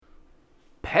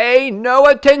Pay no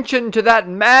attention to that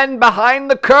man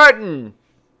behind the curtain.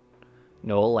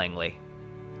 Noel Langley.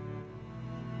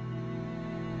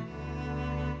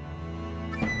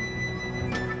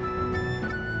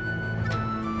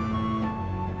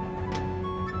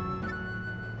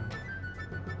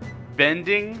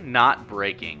 Bending, Not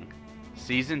Breaking.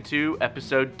 Season 2,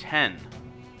 Episode 10.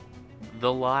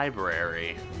 The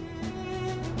Library.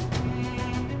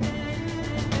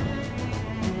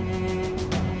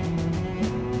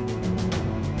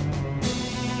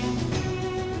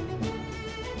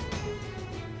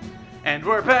 And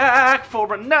we're back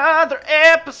for another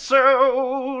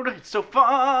episode. It's so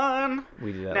fun.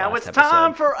 We did that Now last it's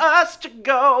time episode. for us to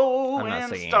go I'm not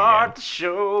and singing start again. the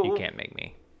show. You can't make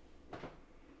me.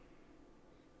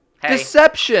 Hey.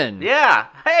 Deception. Yeah.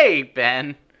 Hey,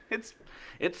 Ben.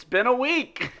 It's been a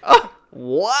week. Oh,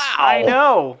 wow. I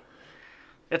know.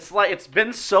 It's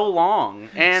been so long,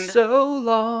 and So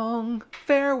long,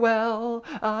 farewell,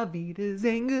 auf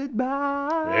Wiedersehen,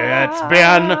 goodbye. It's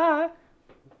been-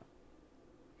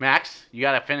 Max, you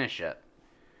gotta finish it.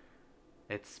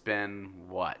 It's been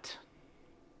what?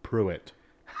 Pruitt.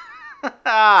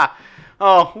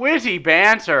 Oh, witty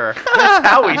banter. That's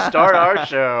how we start our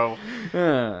show.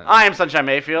 I am Sunshine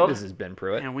Mayfield. This is Ben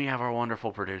Pruitt. And we have our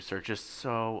wonderful producer, just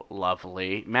so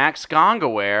lovely, Max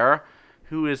Gongaware,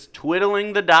 who is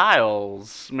twiddling the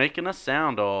dials, making us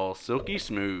sound all silky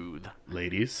smooth.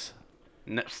 Ladies.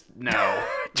 No,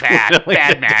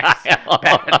 bad Max.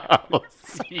 Bad.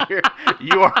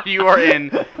 You are in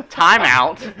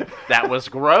timeout. That was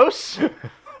gross,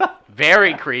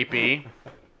 very creepy,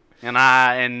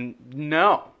 and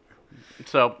no.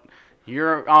 So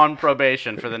you're on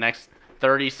probation for the next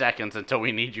 30 seconds until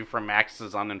we need you for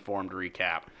Max's uninformed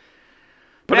recap.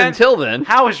 But Ben, until then,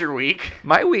 how was your week?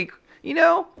 my week, it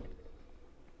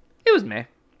was meh.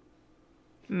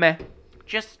 Meh.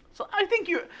 So I think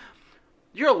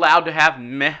you're allowed to have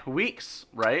meh weeks,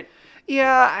 right?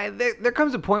 Yeah, there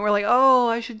comes a point where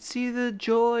I should see the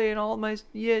joy in all my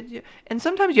yeah. And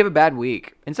sometimes you have a bad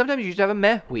week, and sometimes you just have a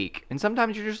meh week, and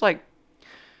sometimes you're just like,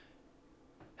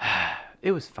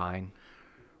 it was fine.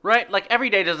 Right? Like every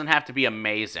day doesn't have to be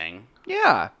amazing.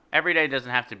 Yeah, Every day doesn't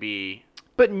have to be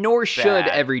but nor should Bad.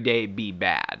 every day be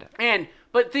bad.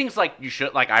 but things like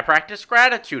I practiced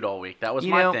gratitude all week. That was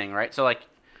You my know- thing, right? So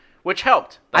which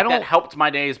helped. That helped my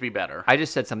days be better. I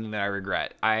just said something that I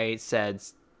regret. I said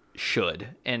should,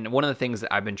 and one of the things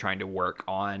that I've been trying to work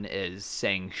on is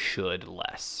saying should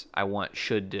less. I want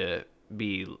should to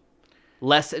be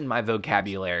less in my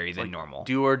vocabulary than normal.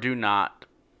 Do or do not.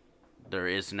 There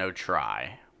is no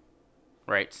try.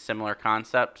 Right? Similar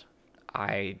concept.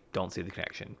 I don't see the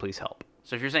connection. Please help.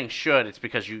 So if you're saying should, it's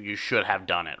because you should have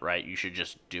done it, right? You should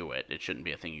just do it. It shouldn't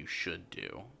be a thing you should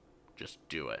do. Just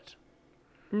do it.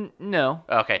 No.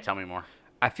 Okay, tell me more.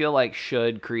 I feel like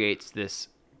should creates this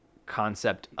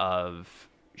concept of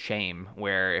shame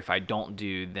where if I don't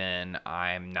do, then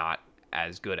I'm not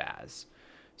as good as.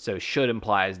 So should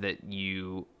implies that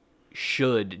you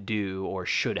should do or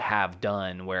should have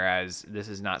done, whereas this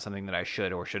is not something that I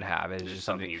should or should have. It's just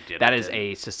something you did or that is didn't.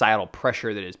 a societal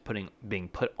pressure that is being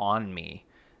put on me,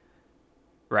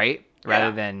 right? Rather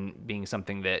Yeah. than being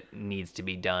something that needs to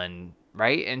be done,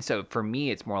 right? And so for me,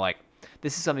 it's more like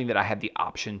this is something that I had the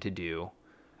option to do.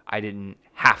 I didn't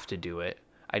have to do it.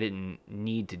 I didn't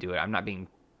need to do it.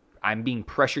 I'm being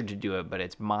pressured to do it, but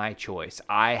it's my choice.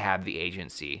 I have the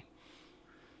agency.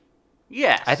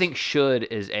 Yes. I think should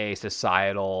is a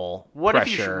societal What if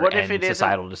you pressure should, what if and it is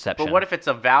societal deception. But what if it's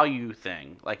a value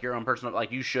thing, like your own personal,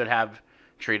 like you should have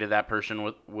treated that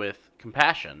person with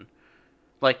compassion.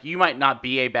 Like you might not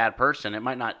be a bad person, it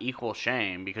might not equal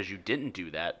shame because you didn't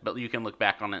do that, but you can look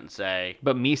back on it and say.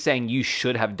 But me saying you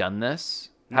should have done this,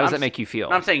 how does that make you feel?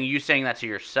 I'm saying you saying that to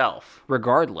yourself.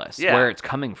 Regardless Yeah. where it's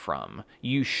coming from,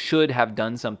 you should have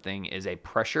done something is a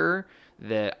pressure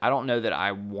that I don't know that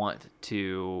I want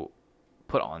to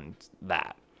put on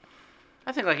that.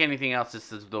 I think like anything else,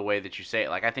 this is the way that you say it.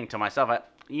 Like I think to myself,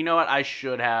 you know what, I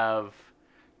should have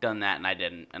done that and I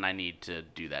didn't, and I need to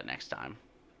do that next time.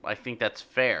 I think that's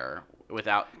fair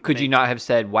without. Could you not have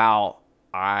said, "Wow,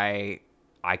 I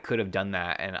could have done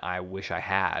that, and I wish I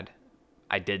had.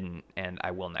 I didn't, and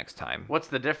I will next time." What's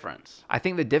the difference? I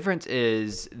think the difference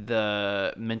is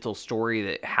the mental story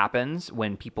that happens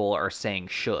when people are saying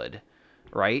should,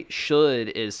 right? Should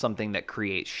is something that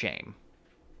creates shame,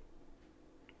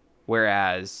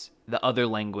 whereas the other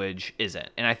language isn't.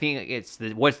 And I think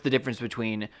what's the difference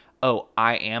between, oh,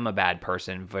 I am a bad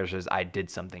person versus I did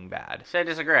something bad? I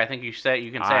disagree. I think you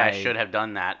can say I should have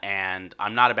done that, and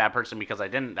I'm not a bad person because I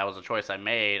didn't. That was a choice I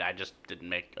made. I just didn't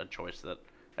make a choice that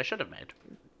I should have made.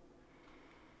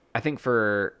 think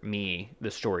for me, the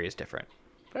story is different.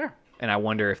 Fair. And I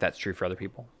wonder if that's true for other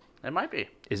people. It might be.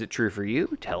 Is it true for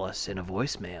you? Tell us in a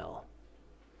voicemail.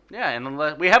 Yeah, and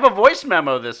we have a voice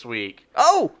memo this week,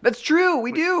 Oh, that's true.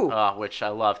 We do. which I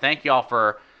love. Thank y'all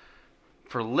for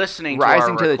listening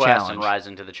Rising to to our the requests and challenge.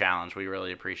 rising to the challenge. We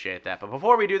really appreciate that. But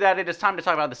before we do that, it is time to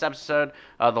talk about this episode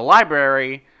of The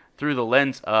Library through the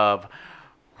lens of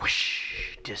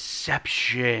whoosh,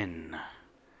 deception.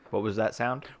 What was that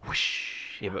sound?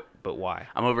 Whoosh. Yeah, but why?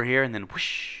 I'm over here, and then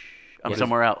whoosh, I'm What is-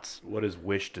 somewhere else. What is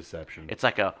wish deception? It's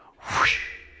like a whoosh.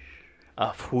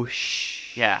 A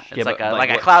whoosh. Yeah, it's like but a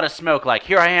what- cloud of smoke. Like,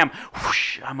 here I am.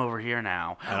 Whoosh, I'm over here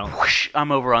now. I don't- Whoosh,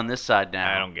 I'm over on this side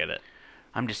now. I don't get it.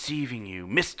 I'm deceiving you.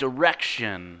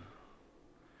 Misdirection.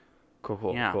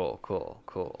 Cool. Yeah.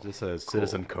 Cool. Is this a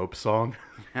Citizen Cope song?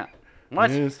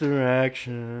 What?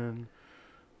 Misdirection,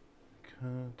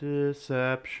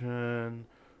 deception.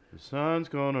 The sun's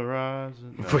gonna rise.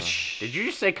 No. Whoosh. Did you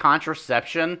just say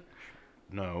contraception?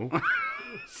 No.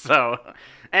 So,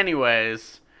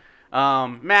 anyways,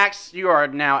 Max, you are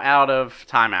now out of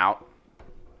timeout.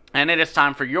 And it is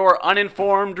time for your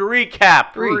uninformed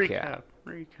recap. Recap.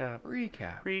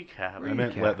 Recap. I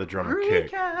meant Let the Drummer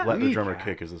Kick. Recap. Let the Drummer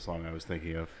Kick is the song I was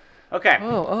thinking of. Okay.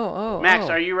 Oh. Max,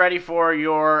 are you ready for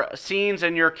your scenes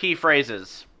and your key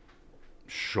phrases?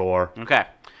 Sure. Okay.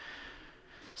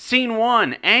 Scene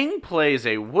 1. Aang plays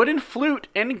a wooden flute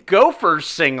and gophers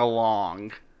sing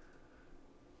along.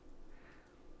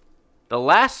 The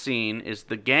last scene is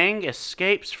the gang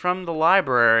escapes from the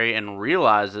library and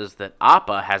realizes that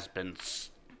Appa has been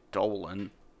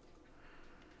stolen.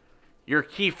 Your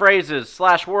key phrases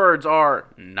 / words are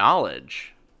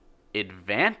knowledge,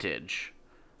 advantage,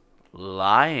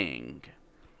 lying,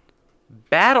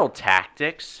 battle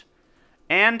tactics,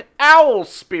 and owl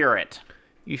spirit.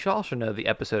 You should also know the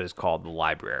episode is called The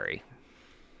Library.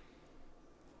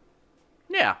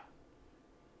 Yeah.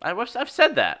 I've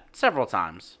said that several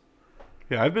times.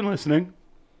 Yeah, I've been listening.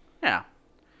 Yeah.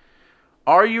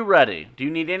 Are you ready? Do you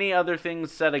need any other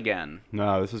things said again?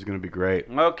 No, this is going to be great.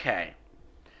 Okay.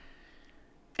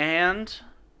 And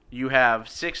you have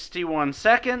 61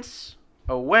 seconds.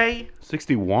 Away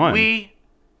 61. we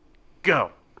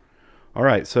go. All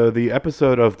right, so the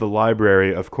episode of The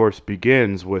Library, of course,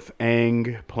 begins with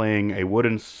Aang playing a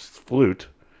wooden flute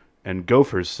and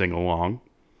gophers sing along.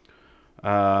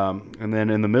 And then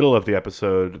in the middle of the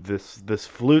episode, this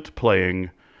flute playing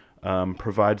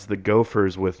provides the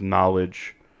gophers with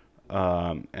knowledge,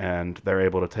 and they're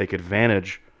able to take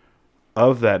advantage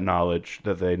of that knowledge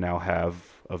that they now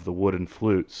have of the wooden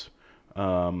flutes.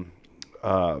 But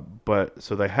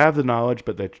so they have the knowledge,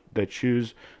 but they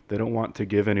choose they don't want to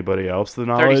give anybody else the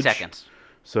knowledge. 30 seconds.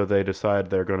 So they decide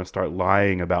they're going to start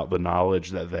lying about the knowledge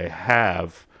that they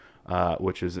have,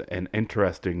 which is an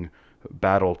interesting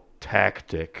battle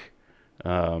tactic.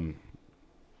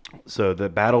 So the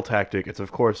battle tactic, it's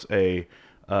of course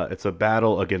it's a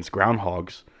battle against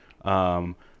groundhogs.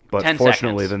 But 10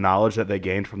 fortunately, seconds. the knowledge that they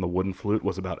gained from the wooden flute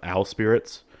was about owl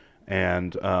spirits,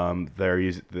 and they're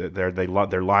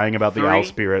lying about the owl 3,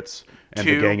 spirits, and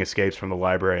 2, the gang escapes from the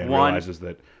library and 1. realizes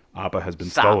that Appa has been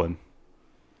Stop. stolen.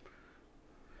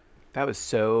 That was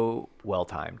so well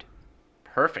timed.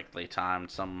 Perfectly timed,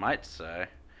 some might say.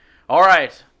 All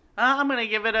right. I'm going to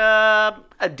give it a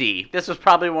D. This was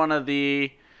probably one of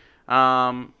the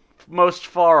most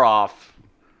far off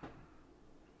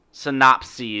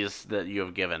synopses that you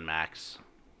have given, Max.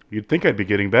 You'd think I'd be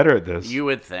getting better at this. You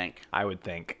would think. I would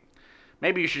think.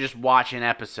 Maybe you should just watch an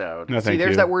episode. No, See, thank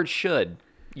there's you. that word should.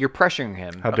 You're pressuring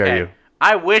him. How dare you?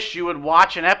 I wish you would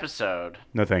watch an episode.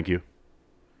 No, thank you.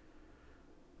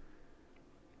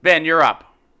 Ben, you're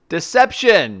up.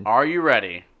 Deception! Are you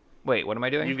ready? Wait, what am I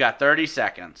doing? You've got 30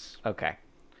 seconds. Okay.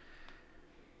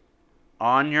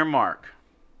 On your mark.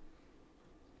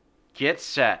 Get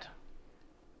set.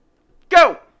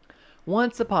 Go!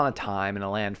 Once upon a time, in a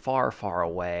land far, far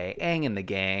away, Aang and the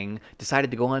gang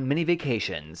decided to go on many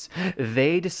vacations.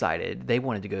 They decided they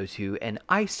wanted to go to an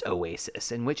ice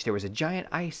oasis in which there was a giant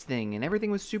ice thing and everything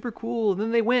was super cool. And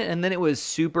then they went and then it was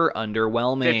super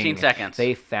underwhelming. 15 seconds.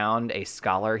 They found a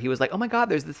scholar. He was like, oh my god,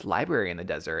 there's this library in the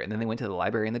desert. And then they went to the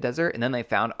library in the desert and then they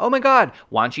found, oh my god,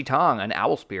 Wan Chi Tong, an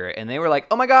owl spirit. And they were like,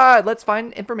 oh my god, let's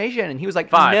find information. And he was like,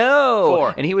 5, no.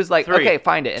 4, and he was like, 3, okay,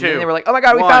 find it. And 2, then they were like, oh my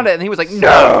god, we 1. found it. And he was like,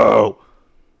 no.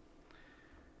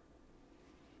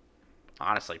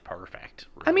 Honestly, perfect.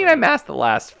 I mean, I masked the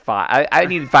last 5. I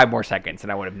needed 5 more seconds,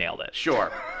 and I would have nailed it.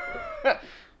 Sure.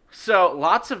 So,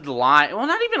 lots of lie. Well,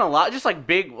 not even a lot. Just like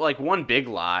one big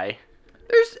lie.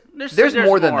 There's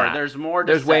more than that. There's more.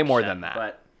 There's way more deception, than that.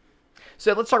 But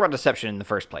So let's talk about deception in the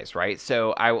first place, right?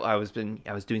 So I was doing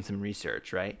some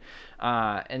research, right?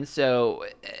 And so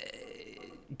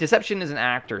deception is an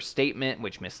act or statement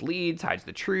which misleads, hides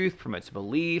the truth, promotes a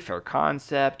belief or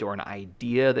concept or an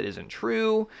idea that isn't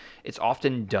true. It's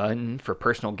often done for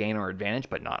personal gain or advantage,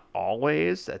 but not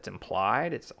always. That's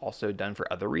implied. It's also done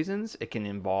for other reasons. It can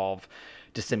involve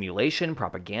dissimulation,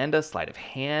 propaganda, sleight of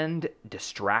hand,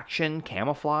 distraction,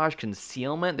 camouflage,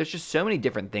 concealment. There's just so many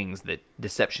different things that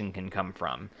deception can come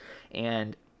from.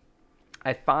 And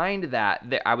I find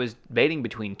that I was debating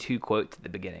between two quotes at the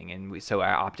beginning, and so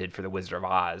I opted for The Wizard of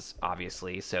Oz,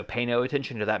 obviously. So pay no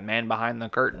attention to that man behind the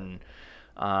curtain.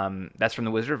 That's from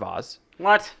The Wizard of Oz.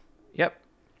 What? Yep.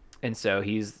 And so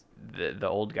he's the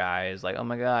old guy is like, oh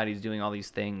my god, he's doing all these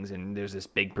things, and there's this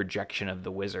big projection of the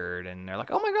wizard, and they're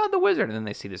like, oh my god, the wizard, and then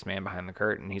they see this man behind the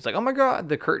curtain. He's like, oh my god,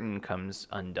 the curtain comes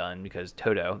undone because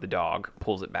Toto, the dog,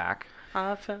 pulls it back.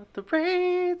 I felt the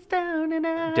rains down in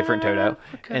Africa. Different Toto.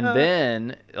 And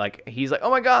then, like, he's like,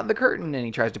 oh my god, the curtain, and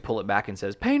he tries to pull it back and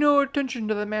says, pay no attention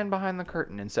to the man behind the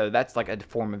curtain. And so that's like a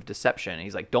form of deception.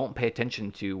 He's like, don't pay attention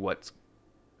to what's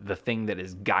the thing that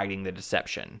is guiding the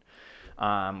deception.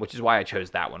 Which is why I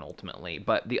chose that one ultimately.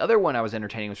 But the other one I was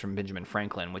entertaining was from Benjamin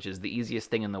Franklin, which is the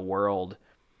easiest thing in the world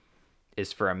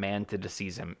is for a man to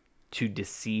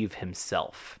deceive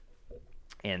himself.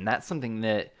 And that's something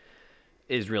that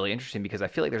is really interesting because I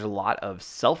feel like there's a lot of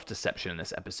self-deception in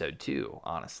this episode too,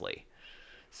 honestly.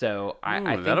 So I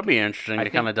think that'll be interesting to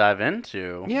kind of dive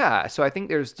into. Yeah, so I think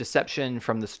there's deception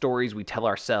from the stories we tell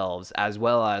ourselves as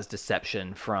well as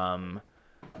deception from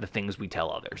the things we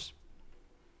tell others.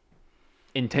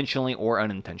 Intentionally or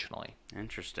unintentionally.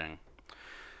 Interesting.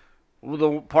 Well,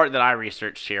 the part that I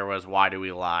researched here was why do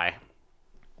we lie?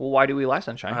 Well, why do we lie,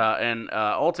 Sunshine? And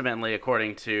ultimately,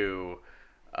 according to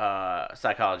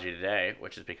Psychology Today,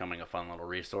 which is becoming a fun little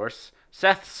resource,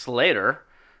 Seth Slater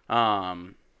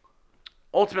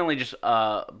ultimately just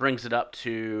brings it up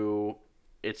to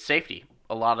its safety.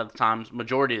 A lot of the times,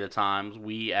 majority of the times,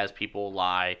 we as people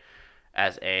lie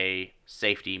as a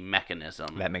safety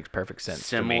mechanism. That makes perfect sense.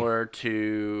 Similar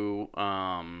to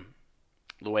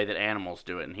the way that animals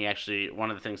do it. And he actually, one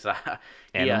of the things that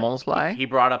animals lie? He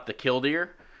brought up the killdeer,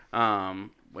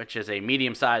 which is a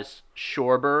medium-sized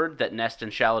shorebird that nests in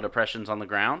shallow depressions on the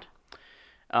ground.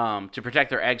 To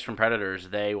protect their eggs from predators,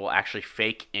 they will actually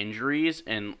fake injuries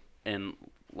and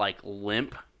like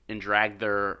limp and drag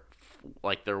their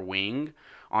wing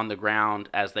on the ground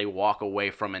as they walk away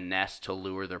from a nest to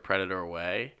lure their predator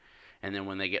away. And then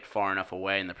when they get far enough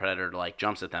away and the predator like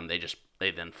jumps at them,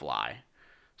 they then fly.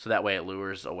 So that way it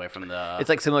lures away from the... It's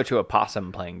like similar to a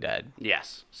possum playing dead.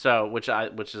 Yes. So was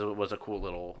a cool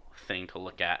little thing to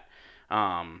look at.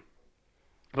 But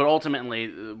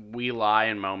ultimately, we lie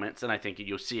in moments, and I think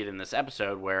you'll see it in this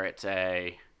episode where it's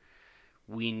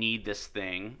we need this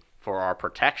thing for our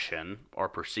protection or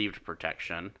perceived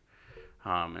protection.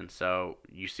 And so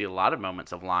you see a lot of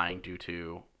moments of lying due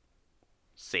to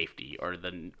safety or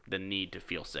the need to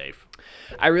feel safe.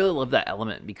 I really love that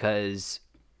element because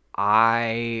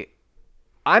I'm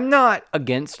not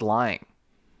against lying.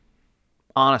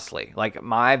 Honestly, like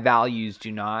my values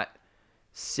do not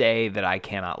say that I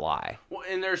cannot lie. Well,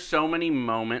 and there's so many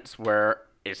moments where,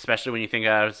 especially when you think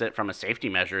of it from a safety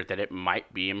measure, that it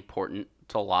might be important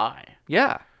to lie.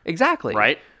 Yeah, exactly.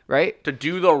 Right? Right? To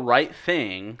do the right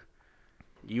thing,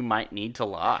 you might need to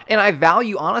lie. And I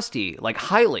value honesty, like,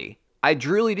 highly. I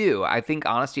truly do. I think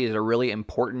honesty is a really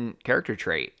important character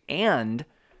trait. And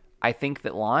I think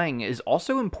that lying is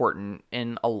also important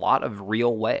in a lot of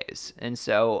real ways. And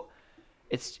so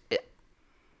it's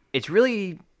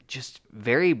really just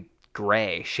very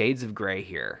gray, shades of gray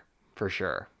here, for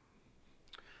sure.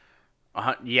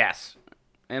 Yes.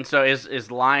 And so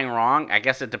is lying wrong? I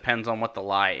guess it depends on what the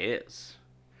lie is.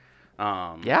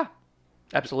 Yeah,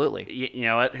 absolutely. You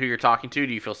know what? Who you're talking to?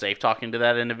 Do you feel safe talking to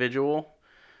that individual?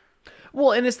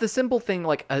 Well, and it's the simple thing,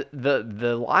 like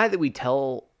the lie that we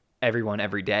tell everyone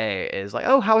every day is like,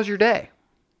 oh, how was your day?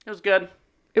 It was good.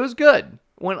 It was good.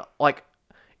 When, like,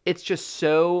 it's just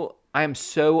so, I am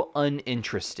so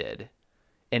uninterested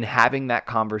in having that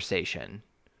conversation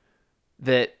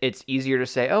that it's easier to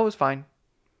say, oh, it was fine.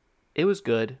 It was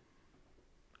good.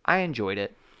 I enjoyed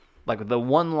it. Like, the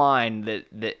one line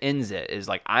that ends it is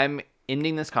like, I'm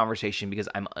ending this conversation because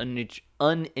I'm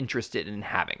uninterested in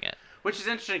having it. Which is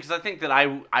interesting because I think that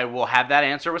I will have that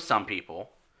answer with some people,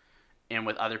 and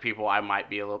with other people I might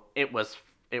be a little. It was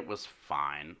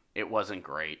fine. It wasn't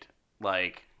great.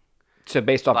 Like, so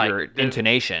based off your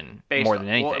intonation more than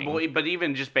anything. Well, but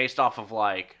even just based off of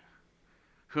like,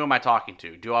 who am I talking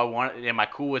to? Am I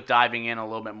cool with diving in a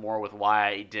little bit more with why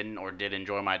I didn't or did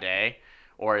enjoy my day,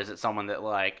 Or is it someone that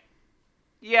like,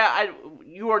 yeah,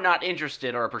 you are not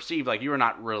interested or perceived like you are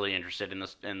not really interested in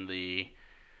this in the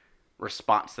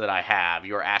response that I have.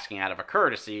 You're asking out of a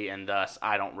courtesy, and thus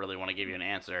I don't really want to give you an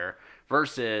answer.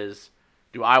 Versus,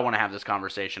 do I want to have this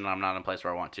conversation and I'm not in a place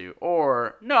where I want to?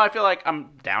 Or, no, I feel like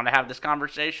I'm down to have this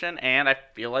conversation, and I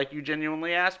feel like you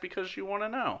genuinely asked because you want to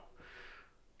know.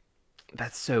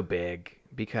 That's so big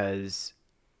because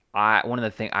one of the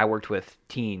things I worked with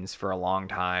teens for a long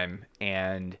time,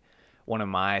 and one of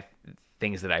my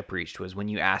things that I preached was when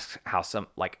you ask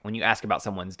when you ask about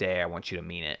someone's day, I want you to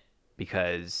mean it,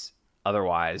 because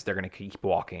otherwise they're going to keep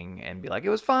walking and be like, it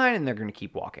was fine, and they're going to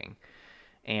keep walking.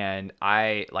 And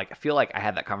I feel like I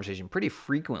had that conversation pretty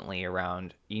frequently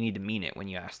around, you need to mean it when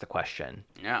you ask the question.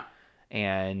 Yeah.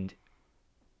 And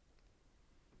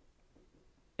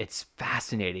it's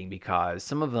fascinating because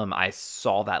some of them I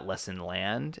saw that lesson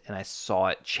land, and I saw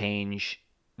it change.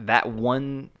 That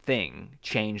one thing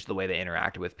changed the way they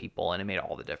interacted with people, and it made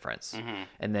all the difference. Mm-hmm.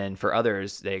 And then for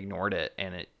others, they ignored it,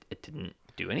 and it didn't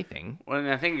do anything. Well, and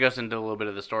I think it goes into a little bit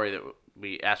of the story that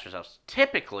we asked ourselves.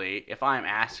 Typically, if I'm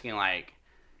asking like,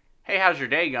 hey, how's your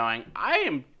day going? I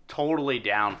am totally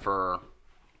down for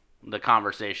the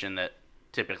conversation that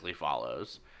typically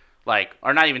follows. Like,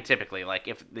 or not even typically, like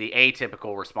if the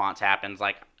atypical response happens,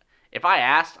 like if I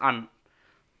asked,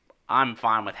 I'm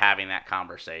fine with having that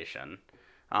conversation.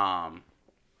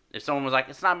 If someone was like,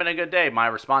 it's not been a good day, my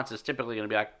response is typically going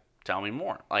to be like, tell me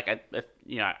more. Like,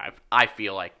 I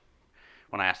feel like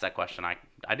when I ask that question,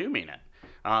 I do mean it.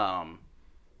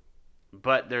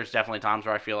 But there's definitely times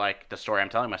where I feel like the story I'm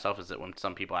telling myself is that when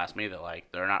some people ask me that, like,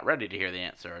 they're not ready to hear the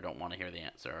answer, or don't want to hear the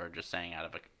answer, or just saying out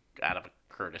of a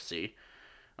courtesy.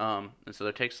 And so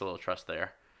there takes a little trust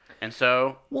there. And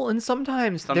so, well, and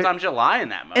sometimes you lie in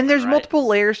that moment. And there's right? multiple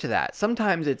layers to that.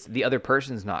 Sometimes it's the other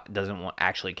person's doesn't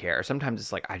actually care. Sometimes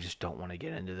it's like, I just don't want to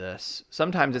get into this.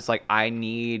 Sometimes it's like, I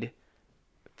need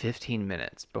 15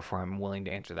 minutes before I'm willing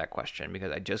to answer that question,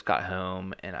 because I just got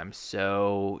home and I'm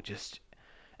so just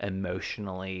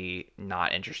emotionally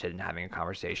not interested in having a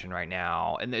conversation right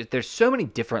now. And there's so many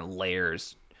different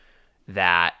layers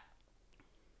that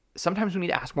sometimes we need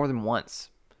to ask more than once.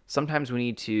 Sometimes we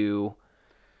need to...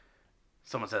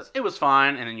 Someone says, it was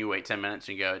fine, and then you wait 10 minutes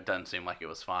and you go, it doesn't seem like it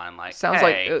was fine. Like, Sounds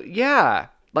hey, like, yeah.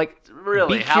 Like,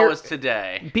 really, how was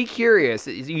today? Be curious.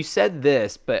 You said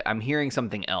this, but I'm hearing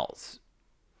something else,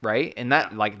 right? And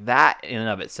that, like, that in and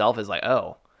of itself is like,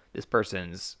 oh, this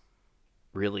person's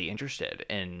really interested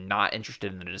and not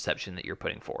interested in the deception that you're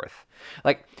putting forth.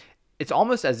 Like, it's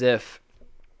almost as if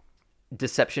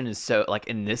deception is so, like,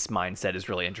 in this mindset is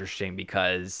really interesting,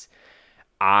 because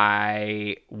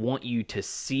I want you to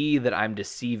see that I'm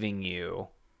deceiving you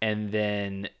and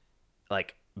then,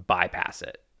 like, bypass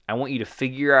it. I want you to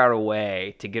figure out a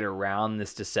way to get around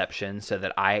this deception so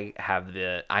that I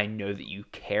know that you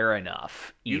care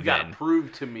enough. You got to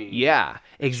prove to me. Yeah,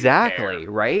 exactly,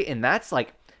 right? And that's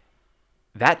like,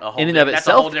 that in and of itself. That's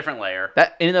a whole different layer.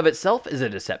 That in and of itself is a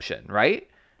deception, right?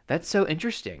 That's so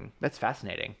interesting. That's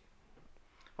fascinating.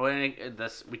 Well,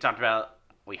 we talked about,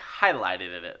 we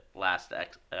highlighted it last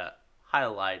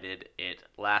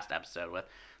episode with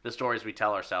the stories we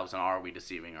tell ourselves, and are we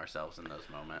deceiving ourselves in those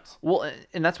moments? Well,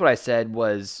 and that's what I said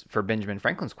was for Benjamin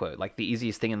Franklin's quote. Like, the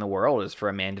easiest thing in the world is for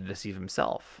a man to deceive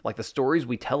himself. Like, the stories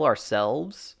we tell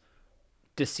ourselves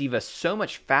deceive us so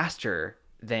much faster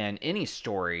than any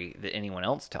story that anyone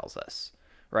else tells us,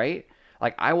 right?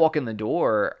 Like, I walk in the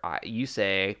door, you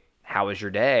say, how was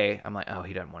your day? I'm like, oh,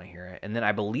 he doesn't want to hear it. And then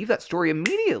I believe that story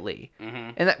immediately.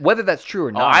 Mm-hmm. And whether that's true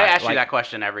or not. I ask you that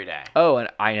question every day. Oh, and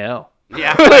I know.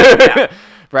 Yeah. Yeah.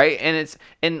 Right? And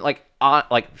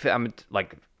I'm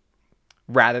like,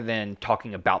 rather than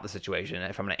talking about the situation,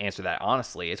 if I'm going to answer that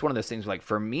honestly, it's one of those things like,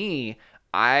 for me,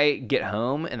 I get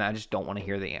home and I just don't want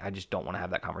to I just don't want to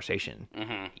have that conversation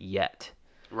yet.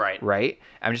 Right. Right?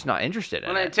 I'm just not interested in it.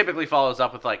 And it typically follows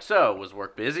up with like, so, was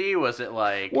work busy? Was it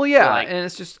like... Well, yeah, like, and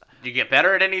it's just... Did you get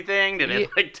better at anything? Did it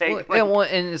like take...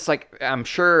 and it's like, I'm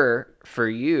sure for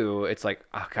you, it's like,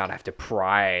 oh God, I have to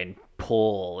pry and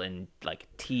pull and like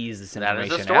tease this information out.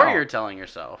 That is a story you're telling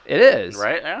yourself. It is.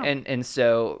 Right? Yeah. And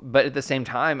so, but at the same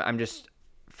time, I'm just,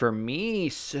 for me,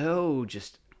 so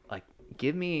just like,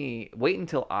 wait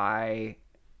until I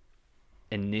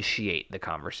initiate the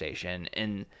conversation,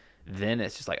 and then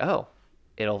it's just like, oh,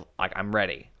 I'm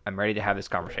ready to have this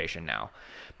conversation now.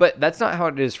 But that's not how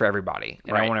it is for everybody,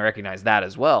 and right. I want to recognize that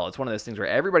as well. It's one of those things where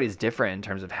everybody's different in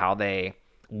terms of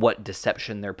what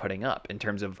deception they're putting up, in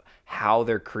terms of how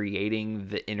they're creating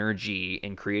the energy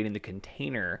and creating the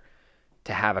container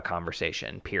to have a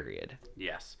conversation, period.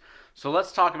 Yes. So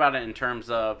let's talk about it in terms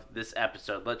of this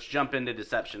episode. Let's jump into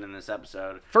deception in this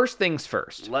episode. First things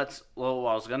first. Well,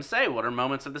 I was going to say, what are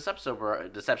moments of this episode where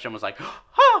deception was like,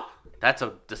 oh, that's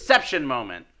a deception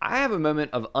moment? I have a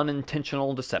moment of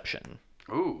unintentional deception.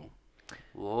 Ooh.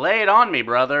 Lay it on me,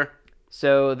 brother.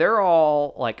 So they're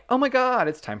all like, oh my God,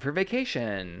 it's time for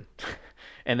vacation.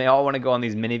 And they all want to go on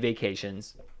these mini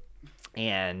vacations.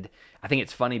 And I think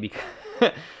it's funny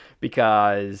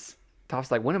because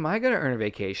Toph's like, when am I going to earn a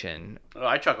vacation? Oh,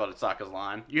 I chuckled at Sokka's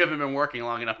line. You haven't been working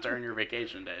long enough to earn your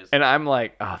vacation days. And I'm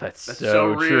like, oh, that's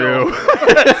so true. real.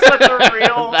 That's such a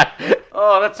real.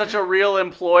 That's such a real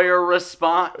employer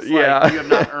response. Like, Yeah. You have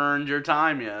not earned your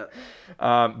time yet.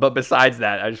 But besides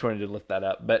that, I just wanted to lift that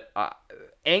up. But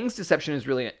Aang's deception is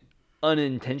really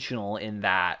unintentional in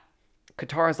that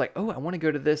Katara's like, oh, I want to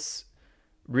go to this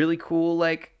really cool,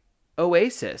 like,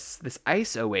 oasis, this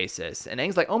ice oasis. And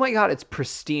Aang's like, oh my God, it's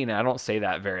pristine. And I don't say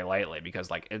that very lightly because,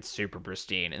 like, it's super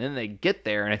pristine. And then they get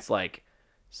there and it's like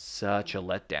such a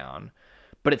letdown.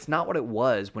 But it's not what it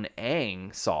was when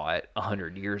Aang saw it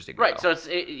 100 years ago. Right, so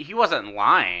he wasn't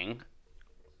lying.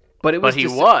 But it was he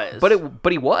just, was.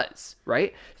 But he was,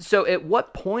 right? So at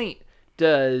what point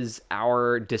does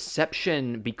our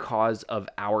deception because of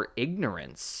our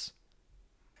ignorance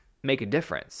make a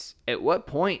difference? At what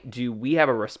point do we have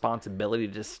a responsibility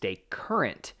to stay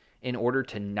current in order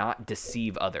to not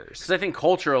deceive others? Because I think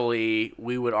culturally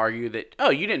we would argue that,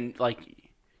 oh, you didn't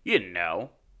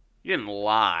know. You didn't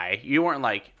lie. You weren't,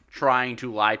 like, trying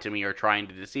to lie to me or trying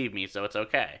to deceive me, so it's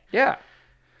okay. Yeah.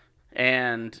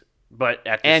 But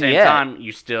at the same time,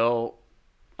 you still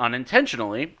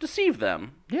unintentionally deceive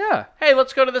them. Yeah. Hey,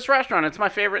 let's go to this restaurant. It's my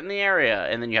favorite in the area.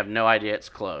 And then you have no idea it's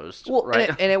closed. Well, right?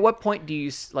 and at what point do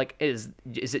you, like, is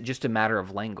it just a matter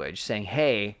of language saying,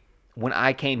 hey, when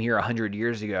I came here 100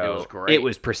 years ago, It was great. it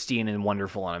was pristine and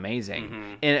wonderful and amazing.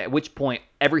 Mm-hmm. And at which point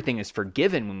everything is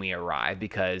forgiven when we arrive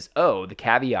because, oh, the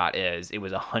caveat is it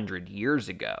was 100 years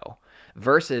ago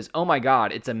versus, oh my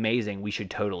God, it's amazing. We should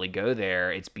totally go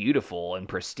there. It's beautiful and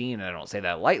pristine. And I don't say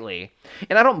that lightly.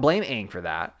 And I don't blame Aang for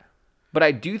that. But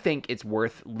I do think it's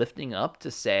worth lifting up to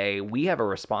say we have a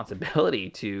responsibility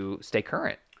to stay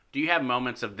current. Do you have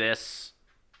moments of this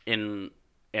in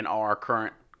our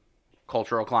current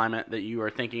cultural climate that you are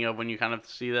thinking of when you kind of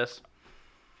see this?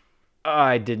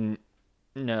 I didn't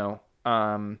know.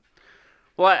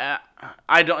 Well,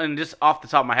 I don't, and just off the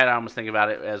top of my head, I almost think about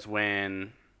it as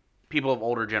when people of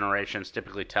older generations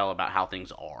typically tell about how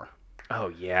things are. Oh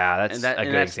yeah, that's a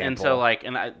good example. And so, like,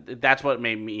 that's what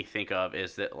made me think of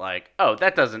is that, like, oh,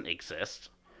 that doesn't exist,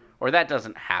 or that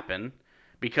doesn't happen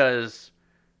because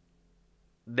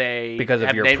of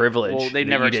your privilege. Well, they've that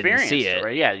never you didn't experienced see it,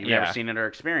 right? Yeah, you've never seen it or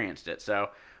experienced it. So,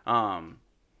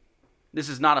 this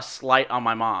is not a slight on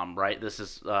my mom, right? This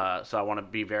is so I want to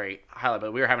be very highlight.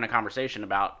 But we were having a conversation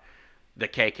about the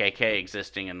KKK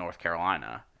existing in North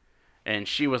Carolina, and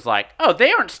she was like, "Oh,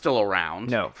 they aren't still around."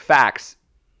 No, facts.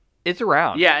 It's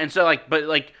around. Yeah, and so, like, but,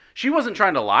 like, she wasn't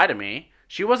trying to lie to me.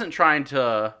 She wasn't trying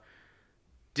to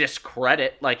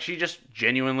discredit. Like, she just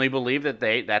genuinely believed that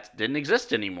that didn't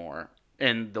exist anymore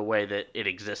in the way that it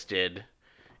existed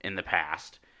in the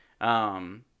past.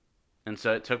 And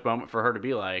so it took a moment for her to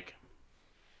be like,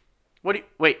 what?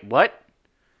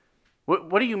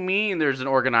 What do you mean there's an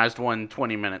organized one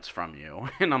 20 minutes from you?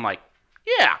 And I'm like,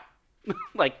 yeah,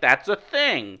 like, that's a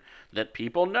thing that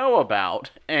people know about.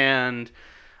 And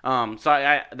so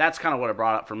I that's kind of what it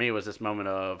brought up for me was this moment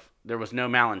of there was no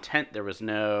malintent, there was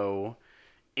no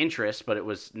interest, but it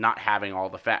was not having all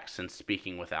the facts and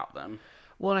speaking without them.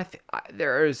 Well, and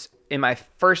there's in my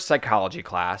first psychology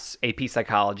class, AP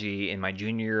Psychology, in my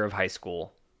junior year of high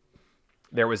school,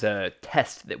 there was a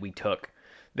test that we took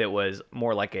that was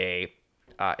more like a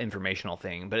informational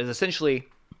thing, but it's essentially,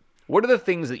 what are the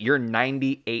things that you're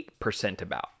 98%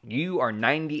 about? You are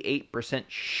 98%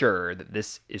 sure that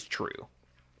this is true.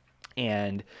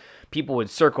 And people would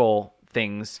circle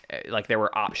things like there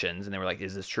were options, and they were like,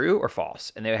 is this true or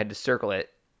false? And they had to circle it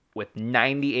with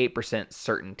 98%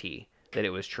 certainty that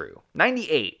it was true.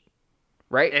 98,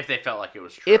 right? If they felt like it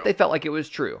was true. If they felt like it was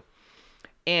true.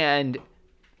 And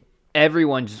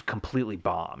everyone just completely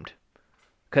bombed.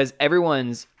 Because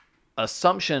everyone's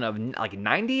assumption of like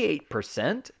 98%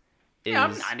 is... Yeah,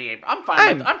 I'm 98. I'm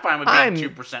fine with being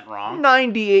 2% wrong.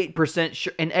 98%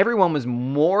 sure. And everyone was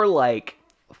more like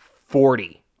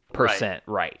 40%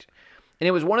 right. And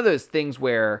it was one of those things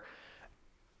where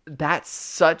that's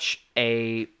such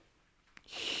a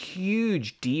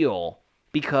huge deal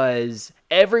because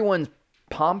everyone's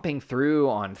pumping through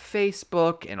on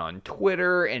Facebook and on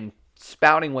Twitter and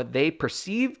spouting what they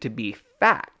perceive to be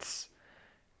facts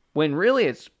when really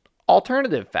it's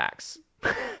alternative facts.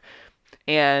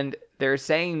 And they're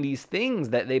saying these things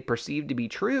that they perceive to be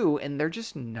true, and they're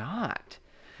just not.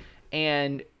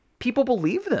 And people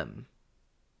believe them,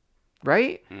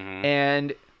 right? Mm-hmm.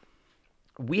 And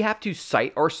we have to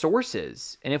cite our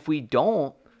sources. And if we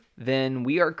don't, then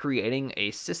we are creating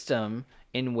a system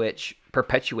in which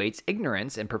perpetuates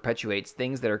ignorance and perpetuates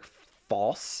things that are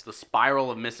false. The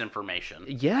spiral of misinformation.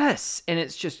 Yes. And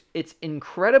it's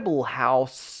incredible how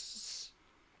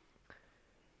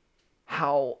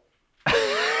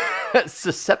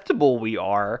susceptible we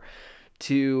are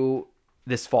to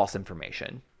this false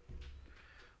information.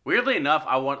 Weirdly enough,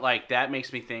 that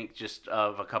makes me think just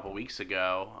of a couple weeks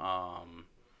ago,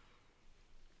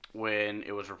 when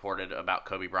it was reported about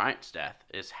Kobe Bryant's death,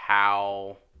 is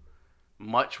how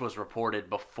much was reported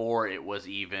before it was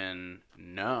even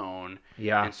known.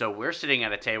 Yeah. And so we're sitting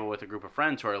at a table with a group of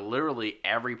friends where literally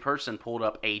every person pulled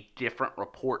up a different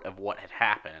report of what had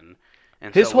happened.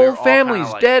 And His so we were whole all family's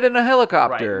kinda dead in a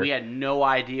helicopter. Right. We had no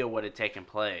idea what had taken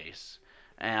place.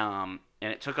 And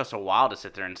it took us a while to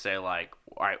sit there and say, like,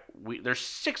 all right, there's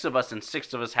 6 of us, and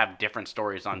 6 of us have different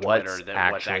stories on Twitter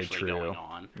than what's actually going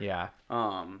on. Yeah.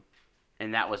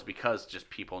 And that was because just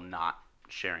people not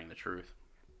sharing the truth.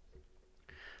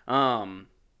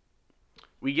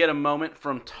 We get a moment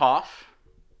from Toph,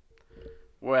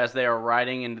 whereas they are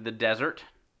riding into the desert,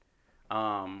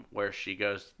 where she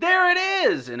goes, "There it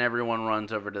is!" And everyone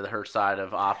runs over to her side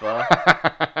of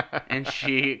Appa. And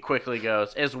she quickly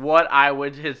goes,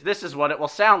 this is what it will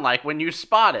sound like when you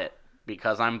spot it,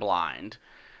 because I'm blind.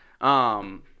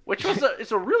 Which was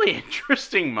it's a really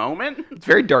interesting moment. It's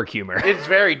very dark humor. It's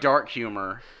very dark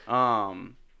humor.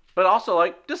 But also,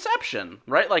 like, deception,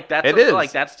 right? Like, that's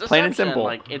deception. Plain and simple.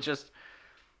 Like, it just,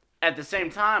 at the same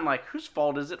time, like, whose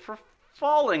fault is it for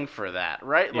falling for that,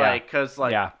 right? Yeah. Like, because,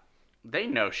 like, Yeah. they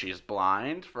know she's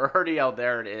blind. For her to yell,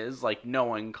 "There it is," like, no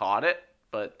one caught it.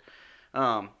 But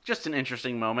just an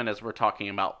interesting moment as we're talking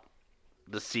about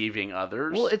deceiving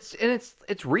others. Well,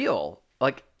 it's real.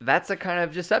 Like, that's a kind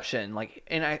of deception. Like,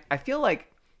 and I feel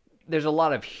like there's a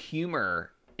lot of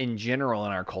humor in general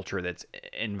in our culture that's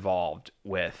involved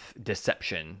with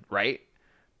deception, right?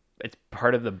 It's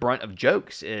part of the brunt of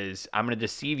jokes is I'm going to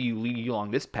deceive you, lead you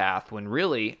along this path, when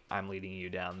really I'm leading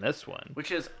you down this one.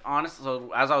 Which is, honestly,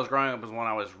 so as I was growing up was when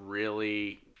I was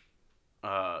really,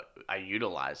 I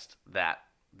utilized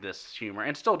this humor,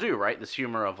 and still do, right? This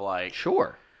humor of, like,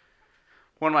 Sure.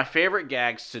 one of my favorite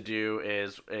gags to do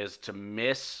is to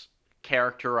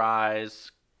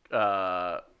mischaracterize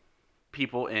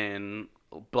people in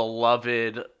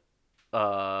beloved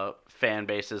fan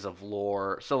bases of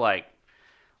lore. So, like,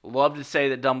 love to say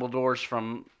that Dumbledore's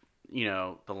from,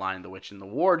 The Lion, the Witch, and the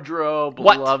Wardrobe.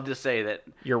 What? Love to say that,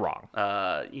 You're wrong.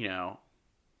 The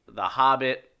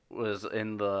Hobbit was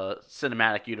in the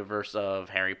cinematic universe of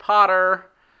Harry Potter.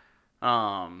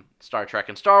 Star Trek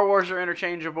and Star Wars are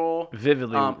interchangeable.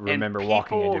 Vividly remember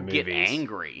walking into movies. People get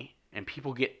angry, and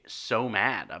people get so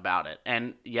mad about it,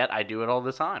 and yet I do it all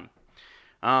the time.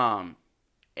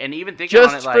 And even thinking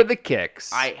Just on it, like, for the kicks.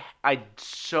 I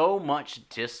so much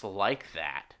dislike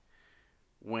that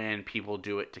when people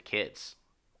do it to kids,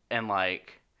 and,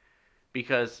 like,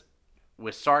 because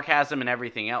with sarcasm and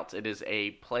everything else, it is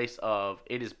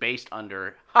based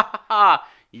under, ha ha ha,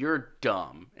 you're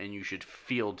dumb, and you should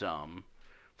feel dumb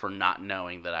for not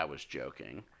knowing that I was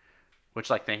joking. Which,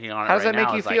 like, thinking on it How does right that make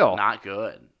now you is, feel? like, not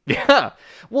good. Yeah.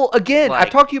 Well, again, Like, I've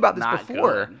talked to you about this not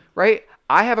before, good. right?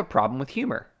 I have a problem with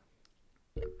humor.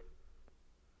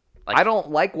 Like, I don't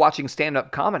like watching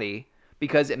stand-up comedy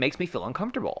because it makes me feel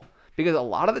uncomfortable. Because a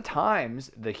lot of the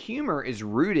times, the humor is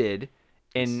rooted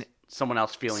in someone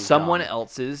else feeling someone dumb.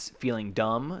 else's feeling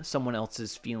dumb, someone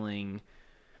else's feeling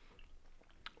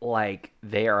like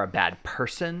they are a bad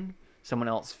person, someone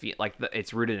else feel like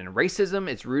it's rooted in racism,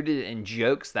 it's rooted in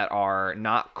jokes that are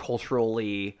not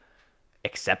culturally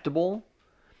acceptable.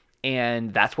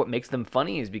 And that's what makes them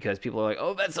funny, is because people are like,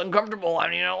 "Oh, that's uncomfortable. I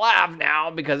need to laugh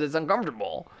now because it's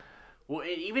uncomfortable." Well,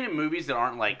 even in movies that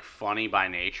aren't, like, funny by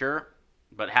nature,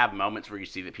 but have moments where you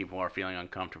see that people are feeling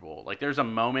uncomfortable. Like, there's a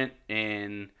moment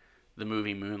in the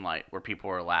movie Moonlight where people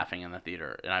are laughing in the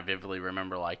theater, and I vividly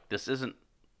remember, like, this isn't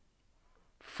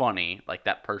funny. Like,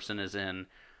 that person is in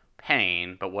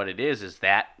pain, but what it is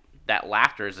that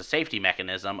laughter is a safety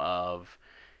mechanism of,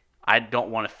 I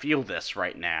don't want to feel this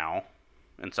right now,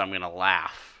 and so I'm going to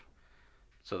laugh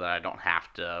so that I don't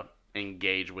have to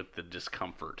engage with the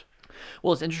discomfort.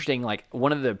 Well, it's interesting. Like,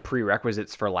 one of the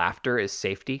prerequisites for laughter is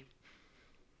safety.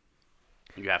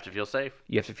 You have to feel safe.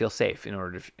 You have to feel safe in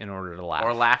order to laugh.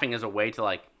 Or laughing is a way to,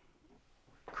 like,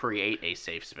 create a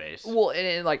safe space. Well,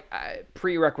 and like,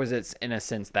 prerequisites in a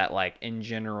sense that, like, in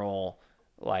general,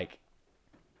 like,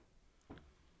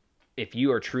 if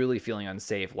you are truly feeling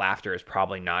unsafe, laughter is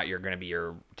probably not going to be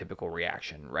your typical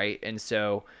reaction, right? And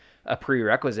so a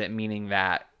prerequisite, meaning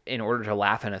that in order to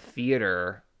laugh in a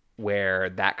theater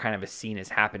where that kind of a scene is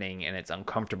happening and it's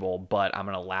uncomfortable, but I'm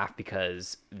going to laugh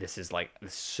because this is like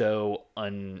so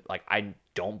like I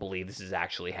don't believe this is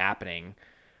actually happening,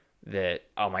 that,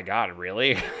 oh my God,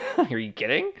 really? Are you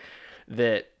kidding?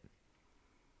 That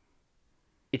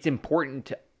it's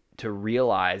important to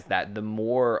realize that the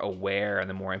more aware and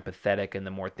the more empathetic and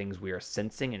the more things we are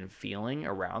sensing and feeling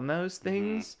around those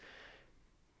things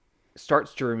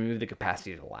starts to remove the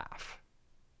capacity to laugh,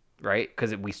 right?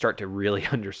 Because we start to really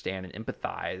understand and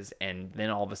empathize, and then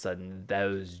all of a sudden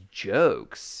those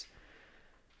jokes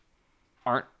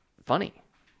aren't funny.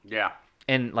 Yeah.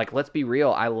 And like, let's be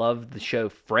real, I love the show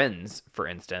Friends, for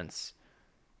instance.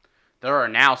 There are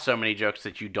now so many jokes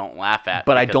that you don't laugh at.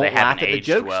 But I because don't they laugh haven't at the aged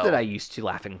jokes well. that I used to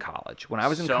laugh in college. When I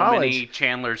was in so college, many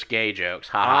Chandler's gay jokes.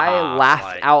 Ha, ha, I ha. laughed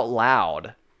Like, out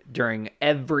loud during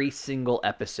every single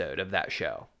episode of that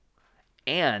show.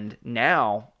 And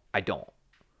now I don't.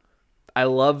 I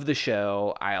love the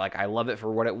show. I love it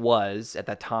for what it was at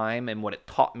that time and what it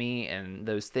taught me and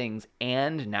those things.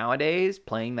 And nowadays,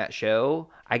 playing that show,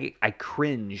 I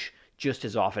cringe just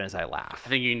as often as I laugh. I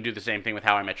think you can do the same thing with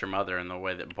How I Met Your Mother and the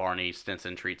way that Barney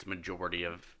Stinson treats majority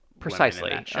of Precisely.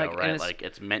 women in that show, Like, right? and Like,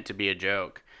 it's meant to be a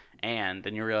joke. And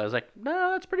then you realize, like,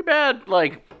 no, that's pretty bad.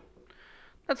 Like,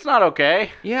 that's not okay.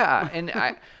 Yeah, and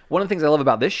one of the things I love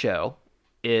about this show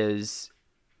is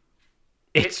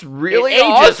it's really it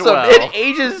ages awesome. well. It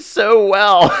ages so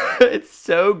well. It's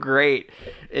so great.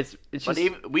 It's But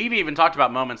just we've even talked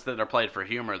about moments that are played for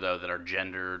humor, though, that are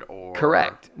gendered or...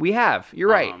 correct. We have. You're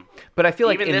right. But I feel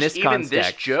like in this even context,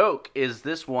 this joke is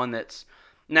this one that's...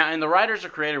 Now, in the writers or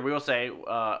creator, we will say,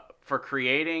 for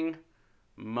creating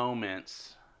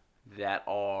moments that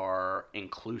are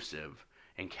inclusive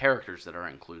and characters that are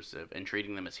inclusive and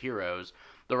treating them as heroes,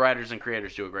 the writers and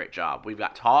creators do a great job. We've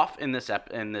got Toph in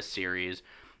this series.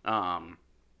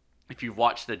 If you've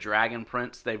watched The Dragon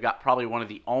Prince, they've got probably one of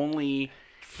the only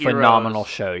heroes, phenomenal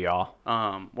show, y'all.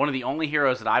 one of the only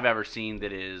heroes that I've ever seen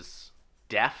that is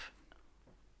deaf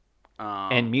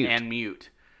And mute.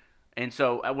 And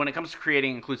so when it comes to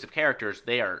creating inclusive characters,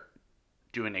 they are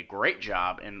doing a great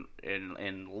job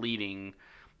in leading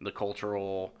the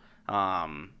cultural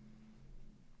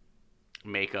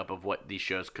makeup of what these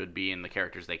shows could be and the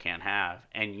characters they can have.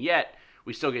 And yet,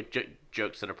 we still get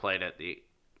jokes that are played at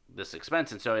this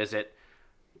expense. And so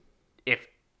if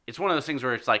it's one of those things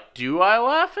where it's like, do I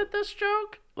laugh at this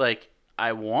joke? Like,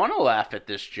 I want to laugh at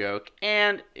this joke.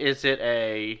 And is it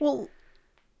a... Well,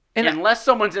 and unless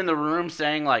someone's in the room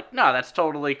saying, like, no, that's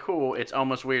totally cool, it's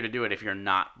almost weird to do it if you're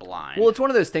not blind. well, it's one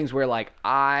of those things where like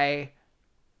I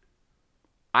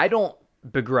don't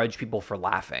begrudge people for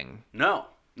laughing. No,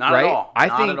 not right? at all.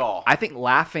 Not at all. I think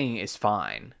laughing is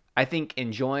fine. I think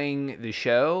enjoying the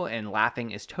show and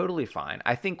laughing is totally fine.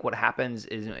 I think what happens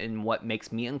is, and what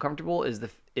makes me uncomfortable is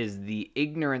the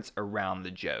ignorance around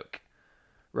the joke,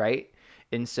 right?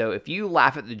 And so if you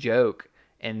laugh at the joke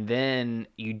and then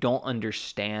you don't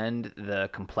understand the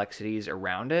complexities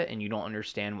around it, and you don't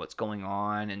understand what's going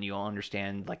on, and you don't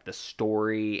understand like the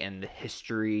story and the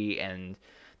history and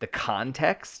the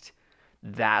context,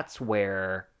 that's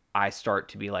where I start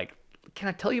to be like, can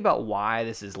I tell you about why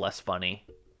this is less funny?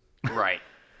 Right.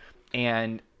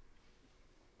 And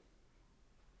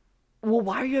well,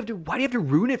 why do you have to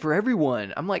ruin it for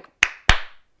everyone? I'm like,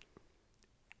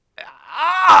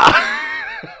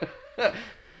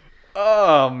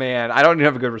 oh man, I don't even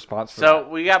have a good response for that. So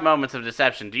we got moments of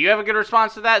deception. Do you have a good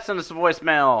response to that? Send us a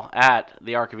voicemail at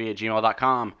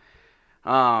thearchive@gmail.com.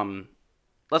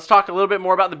 Let's talk a little bit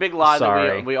more about the big lie Sorry.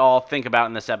 that we all think about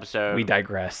in this episode. We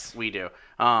digress. We do.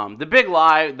 The big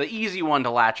lie, the easy one to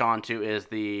latch onto is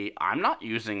I'm not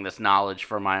using this knowledge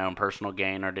for my own personal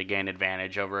gain or to gain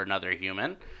advantage over another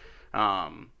human.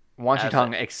 Wan Shi as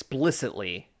Tong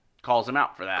explicitly Calls him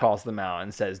out for that. calls them out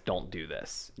and says, don't do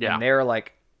this. Yeah. And they're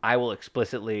like, I will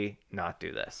explicitly not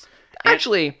do this.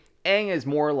 Actually, Aang is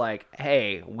more like,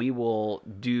 hey, we will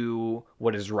do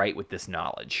what is right with this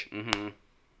knowledge. Mm-hmm.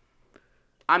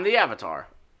 I'm the Avatar.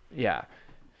 Yeah.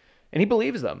 And he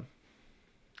believes them.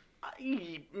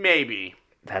 Maybe.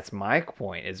 That's my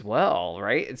point as well,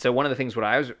 right? And so one of the things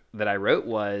that I wrote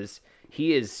was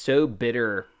he is so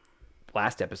bitter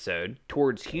last episode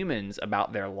towards humans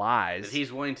about their lies That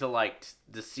he's willing to like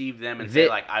deceive them and say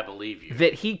like, I believe you.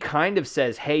 that he kind of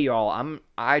says, hey y'all,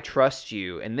 I trust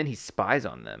you, and then he spies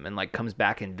on them and like comes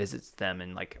back and visits them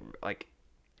and like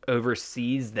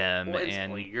oversees them. Well,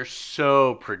 and you're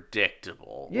so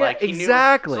predictable. Yeah, like,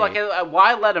 exactly.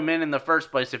 Why let them in the first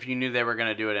place if you knew they were going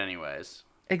to do it anyways?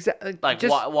 Exactly. Like,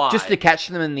 just, why? Just to catch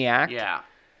them in the act. Yeah.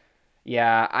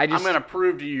 Yeah. I'm I'm going to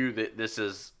prove to you that this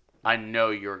is. I know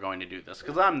you're going to do this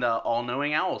because I'm the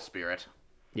all-knowing owl spirit.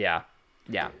 Yeah.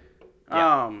 Yeah.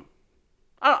 Yeah.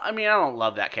 I don't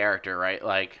love that character, right?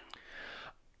 Like,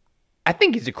 I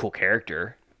think he's a cool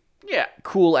character. yeah.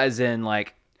 Cool as in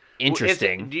like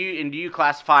interesting. Do you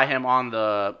classify him on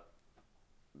the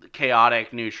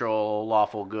chaotic, neutral,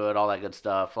 lawful, good, all that good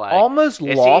stuff? Like Almost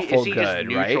lawful is he good, just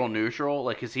neutral, right? neutral?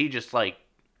 Like, is he just like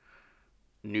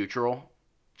neutral,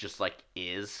 just like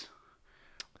is,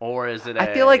 or is it?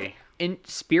 I feel like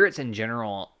spirits in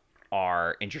general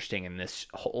are interesting in this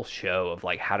whole show of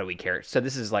like how do we care. So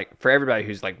this is like for everybody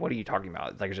who's like, what are you talking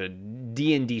about? Like there's a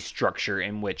D&D structure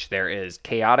in which there is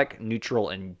chaotic, neutral,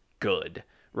 and good,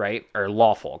 right? Or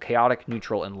lawful, chaotic,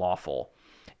 neutral, and lawful,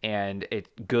 and it's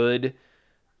good,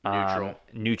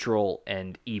 neutral,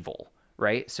 and evil.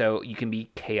 Right, so you can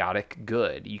be chaotic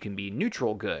good, you can be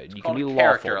neutral good, you can be lawful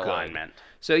character good. alignment.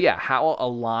 So yeah, how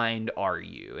aligned are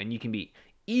you? And you can be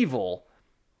evil,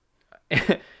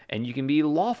 and you can be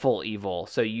lawful evil.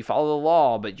 So you follow the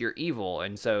law, but you're evil,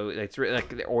 and so it's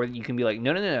like, or you can be like,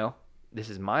 no, no, no, no,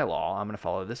 this is my law. I'm going to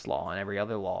follow this law, and every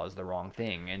other law is the wrong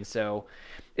thing. And so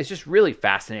it's just really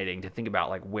fascinating to think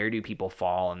about like where do people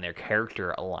fall in their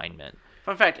character alignment.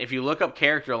 Fun fact: if you look up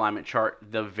character alignment chart,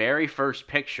 the very first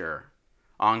picture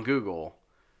on Google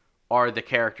are the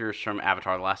characters from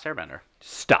Avatar: The Last Airbender.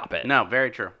 Stop it. No,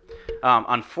 very true.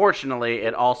 Unfortunately,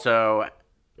 it also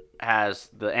has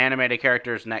the animated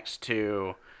characters next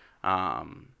to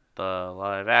the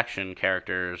live action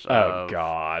characters Oh of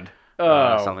God.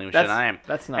 Something We Should Not Name.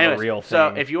 That's not Anyways, a real thing.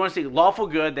 So if you want to see lawful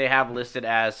good, they have listed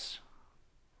as.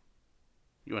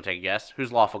 You want to take a guess?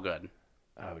 Who's lawful good?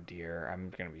 Oh dear,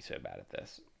 I'm gonna be so bad at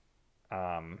this.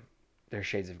 There's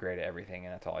shades of gray to everything,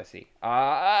 and that's all I see.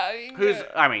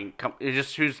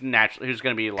 Who's naturally who's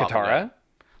going to be lawful Katara? good?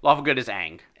 Lawful good is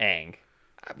Aang. Aang.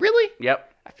 Really?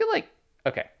 Yep. I feel like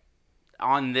okay.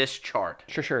 On this chart,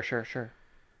 Sure.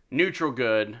 neutral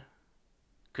good,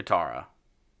 Katara.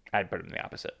 I'd put him the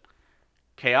opposite.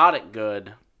 Chaotic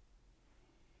good,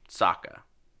 Sokka.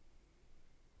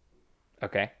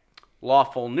 Okay.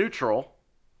 Lawful neutral,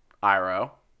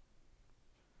 Iroh.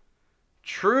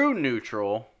 True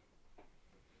neutral,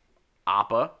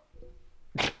 Appa.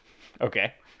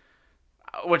 Okay.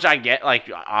 Which I get, like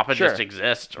Appa Sure. just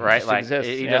exists, right? just Like exists,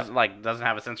 he yeah. doesn't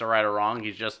have a sense of right or wrong.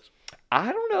 He's just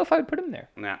I don't know if I'd put him there.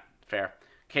 nah, fair.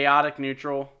 Chaotic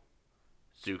neutral,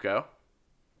 Zuko.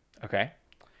 Okay.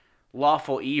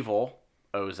 Lawful evil,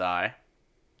 Ozai.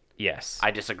 Yes.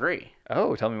 I disagree.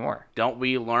 Oh, tell me more. Don't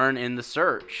we learn in The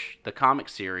Search, the comic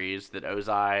series, that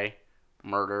Ozai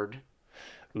murdered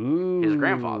Ooh. his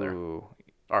grandfather?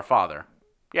 Or father?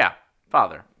 Yeah,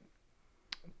 father.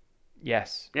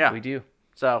 Yes. Yeah. We do.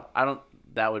 So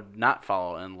that would not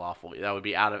follow in lawful. That would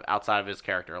be outside of his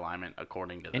character alignment,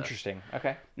 according to this. Interesting.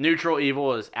 Okay. Neutral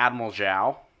evil is Admiral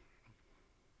Zhao,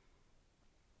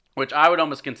 which I would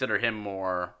almost consider him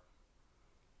more.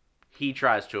 He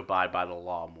tries to abide by the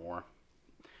law more,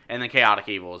 and then chaotic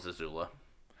evil is Azula.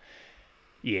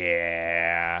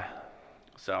 Yeah.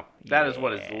 So that is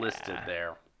what is listed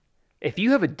there. If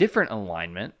you have a different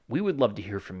alignment, we would love to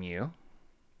hear from you.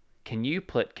 Can you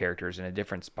put characters in a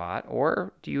different spot,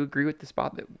 or do you agree with the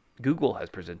spot that Google has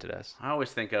presented us? I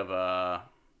always think of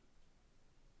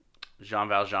Jean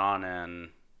Valjean and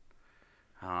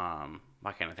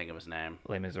why can't I think of his name?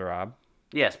 Les Miserables.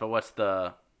 Yes, but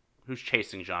who's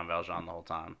chasing Jean Valjean the whole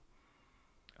time?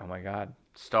 Oh my God.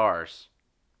 Stars.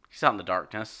 He's out in the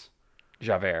darkness.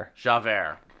 Javert.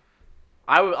 Javert.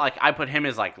 I put him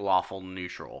as like lawful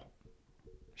neutral.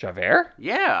 Javert?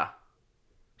 Yeah.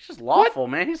 He's just lawful,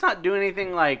 man. He's not doing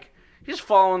anything like he's just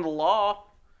following the law.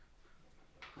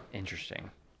 Interesting.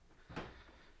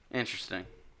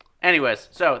 Anyways,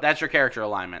 so that's your character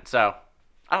alignment. So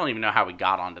I don't even know how we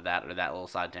got onto that or that little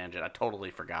side tangent. I totally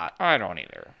forgot. I don't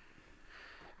either.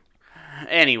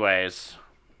 Anyways,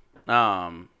 we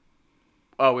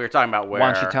were talking about where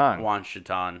Wan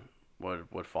Shi-Tong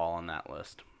would fall on that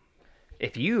list.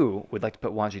 If you would like to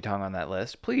put Wan Shi-Tong on that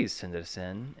list, please send us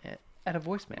in at a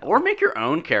voicemail. Or make your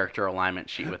own character alignment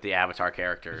sheet with the Avatar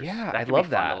characters. Yeah, that I'd could love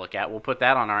be fun that. to look at. We'll put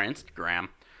that on our Instagram.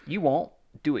 You won't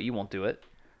do it. You won't do it.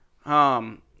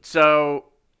 So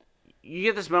you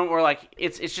get this moment where like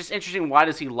it's just interesting. Why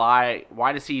does he lie?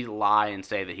 Why does he lie and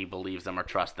say that he believes them or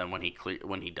trusts them when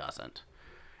he doesn't?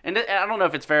 And I don't know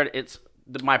if it's fair.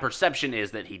 My perception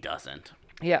is that he doesn't.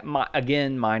 Yeah,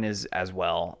 mine is as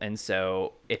well. And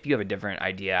so if you have a different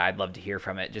idea, I'd love to hear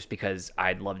from it just because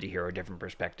I'd love to hear a different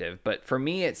perspective. But for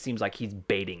me, it seems like he's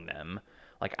baiting them.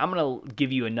 Like, I'm going to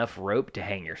give you enough rope to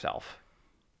hang yourself.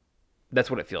 That's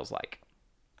what it feels like.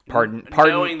 Knowing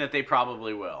Pardon. that they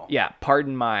probably will. Yeah,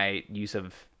 pardon my use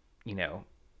of,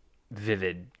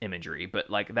 vivid imagery, but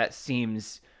like that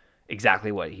seems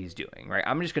exactly what he's doing, right?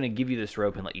 I'm just going to give you this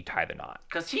rope and let you tie the knot.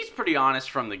 Because he's pretty honest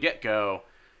from the get-go.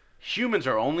 Humans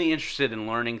are only interested in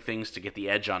learning things to get the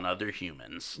edge on other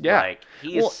humans. Yeah. Like,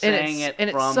 he is saying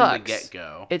it from the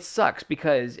get-go. It sucks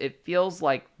because it feels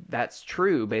like that's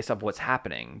true based off what's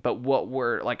happening. But what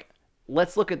we're, like,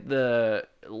 let's look at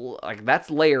that's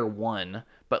layer 1.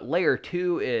 But layer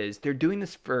 2 is they're doing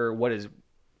this for what is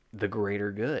the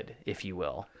greater good, if you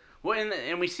will. Well,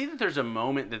 and we see that there's a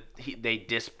moment that they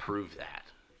disprove that.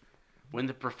 When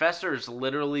the professor is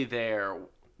literally there,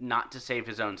 not to save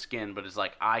his own skin, but is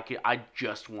like, I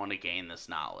just want to gain this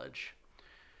knowledge.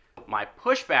 My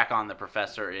pushback on the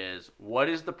professor is, what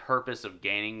is the purpose of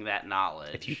gaining that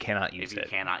knowledge if you cannot use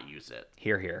it?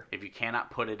 Here. If you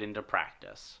cannot put it into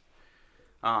practice.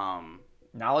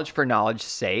 Knowledge for knowledge's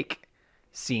sake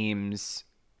seems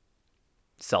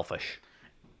selfish.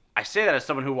 I say that as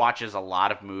someone who watches a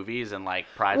lot of movies and like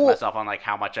prides myself on like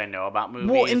how much I know about movies.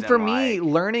 Well, and for me,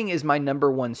 learning is my number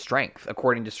one strength,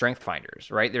 according to Strength Finders,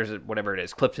 right? There's whatever it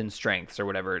is, Clifton Strengths or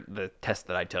whatever the test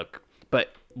that I took.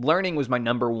 But learning was my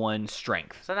number one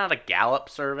strength. Is that not a Gallup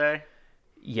survey?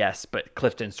 Yes, but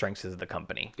Clifton Strengths is the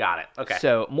company. Got it. Okay.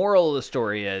 So, moral of the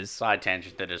story is... Side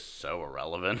tangent that is so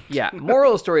irrelevant. Yeah,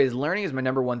 moral of the story is learning is my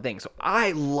number one thing. So,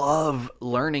 I love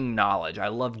learning knowledge. I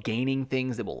love gaining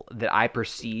things that I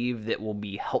perceive that will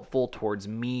be helpful towards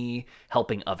me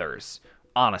helping others,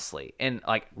 honestly. And,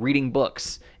 like, reading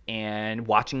books and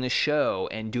watching this show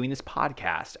and doing this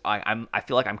podcast. I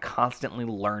feel like I'm constantly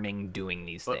learning doing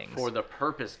these things. But for the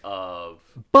purpose of...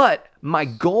 But my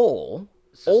goal...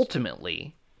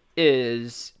 ultimately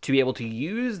is to be able to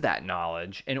use that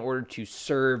knowledge in order to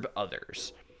serve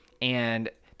others. And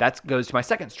that goes to my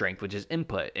second strength, which is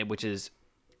input, which is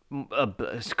a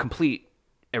complete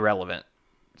irrelevant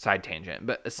side tangent,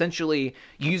 but essentially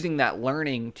using that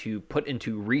learning to put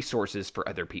into resources for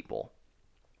other people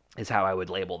is how I would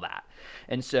label that.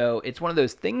 And so it's one of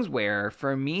those things where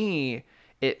for me,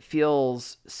 it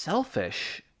feels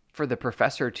selfish for the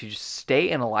professor to just stay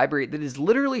in a library that is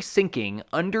literally sinking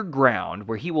underground,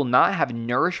 where he will not have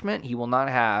nourishment. He will not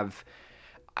have...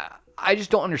 I just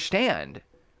don't understand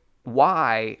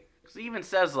why... He even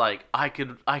says, like, I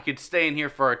could stay in here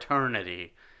for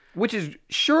eternity. Which is,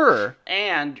 sure.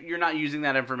 And you're not using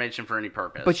that information for any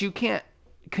purpose. But you can't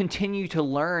continue to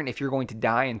learn if you're going to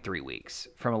die in 3 weeks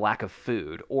from a lack of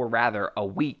food, or rather a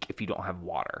week if you don't have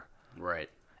water. Right.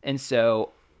 And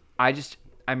so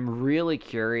I'm really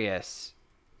curious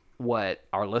what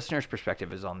our listeners'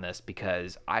 perspective is on this,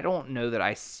 because I don't know that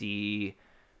I see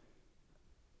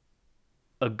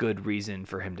a good reason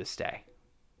for him to stay.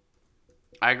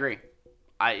 I agree.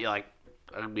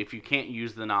 If you can't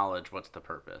use the knowledge, what's the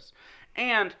purpose?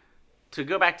 And to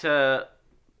go back to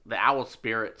the owl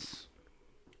spirit's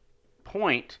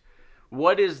point,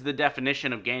 what is the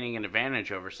definition of gaining an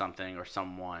advantage over something or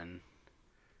someone?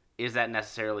 Is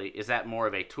that more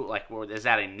of a tool, like, or is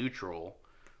that a neutral,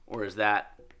 or is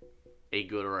that a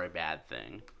good or a bad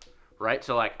thing, right?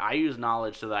 So, like, I use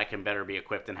knowledge so that I can better be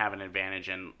equipped and have an advantage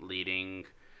in leading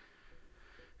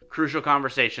crucial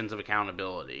conversations of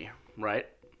accountability, right?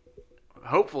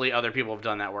 Hopefully other people have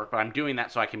done that work, but I'm doing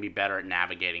that so I can be better at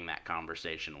navigating that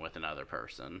conversation with another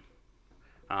person.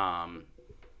 And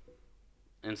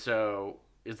so...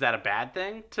 is that a bad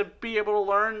thing to be able to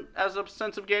learn as a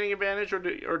sense of gaining advantage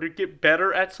or to get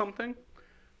better at something?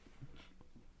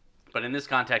 But in this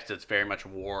context, it's very much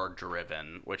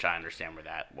war-driven, which I understand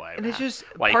why and it's just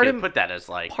why you could put that as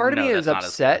like... Part of me is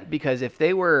upset because if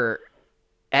they were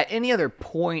at any other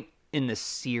point in the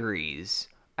series,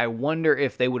 I wonder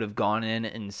if they would have gone in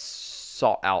and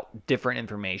sought out different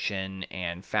information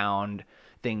and found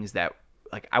things that...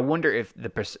 like, I wonder if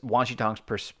Wan Shi Tong's...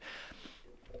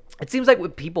 It seems like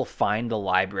when people find the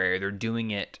library, they're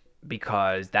doing it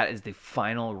because that is the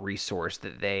final resource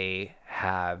that they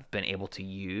have been able to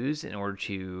use in order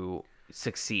to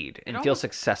succeed and feel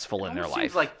successful in their life. It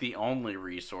seems like the only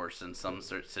resource in some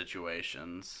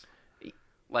situations.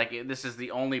 Like, this is the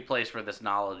only place where this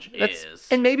knowledge is.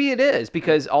 And maybe it is,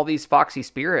 because all these foxy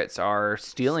spirits are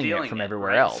stealing it from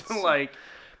everywhere else.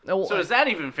 So is that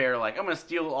even fair? Like, I'm going to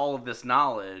steal all of this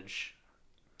knowledge...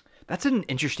 That's an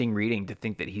interesting reading, to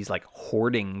think that he's like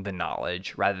hoarding the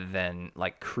knowledge rather than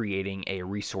like creating a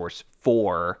resource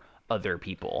for other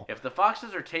people. If the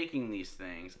foxes are taking these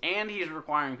things and he's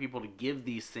requiring people to give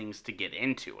these things to get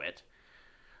into it,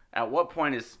 at what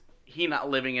point is he not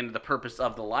living into the purpose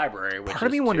of the library? Part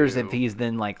of me wonders if he's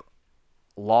then like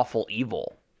lawful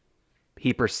evil.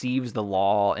 He perceives the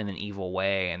law in an evil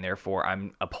way, and therefore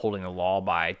I'm upholding the law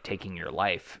by taking your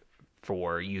life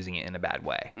for using it in a bad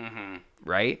way. Mm-hmm.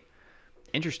 Right?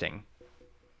 Interesting.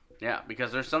 Yeah,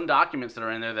 because there's some documents that are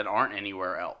in there that aren't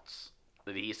anywhere else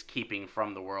that he's keeping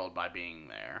from the world by being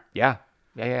there. Yeah.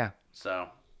 Yeah. So,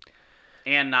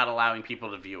 and not allowing people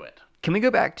to view it. Can we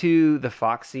go back to the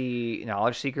Foxy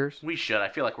knowledge seekers? We should. I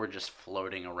feel like we're just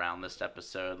floating around this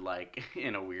episode, like,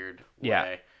 in a weird Yeah.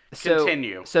 way. So,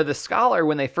 Continue. So the scholar,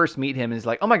 when they first meet him, is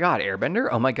like, "Oh my God, Airbender!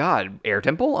 Oh my God, Air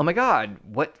Temple! Oh my God,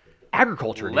 what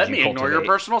agriculture did Let you me ignore your cultivate?"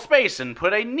 personal space and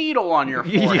put a needle on your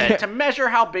forehead Yeah. to measure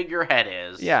how big your head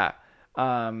is. Yeah.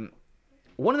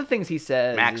 One of the things he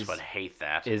says Max would hate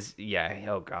that.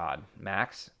 oh God,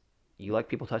 Max, you like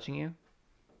people touching you?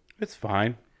 It's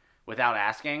fine. Without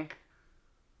asking?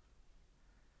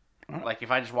 Like,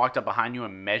 if I just walked up behind you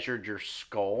and measured your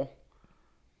skull?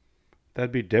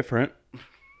 That'd be different.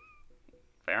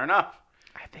 Fair enough.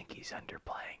 I think he's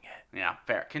underplaying it. Yeah,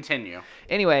 fair. Continue.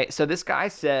 Anyway, so this guy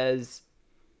says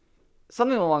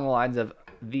something along the lines of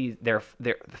they're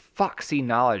foxy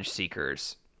knowledge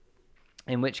seekers.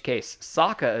 In which case,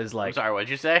 Sokka is I'm like, sorry, what'd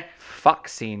you say?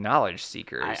 foxy knowledge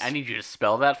seekers. I need you to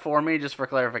spell that for me, just for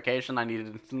clarification. I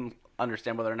need to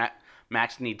understand whether or not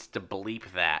Max needs to bleep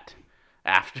that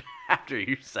after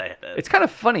you say it. It's kind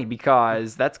of funny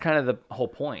because that's kind of the whole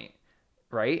point,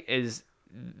 right? Is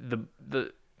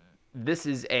this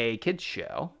is a kids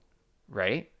show,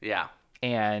 right? Yeah.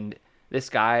 And this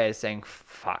guy is saying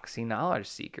foxy knowledge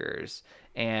seekers,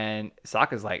 and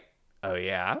Sokka's like, "Oh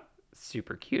yeah,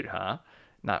 super cute, huh?"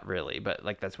 Not really, but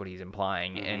like that's what he's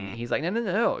implying. And he's like,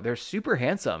 no, they're super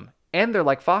handsome and they're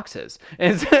like foxes.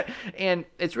 And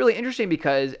it's really interesting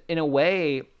because in a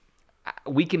way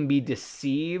we can be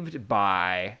deceived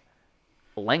by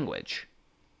language.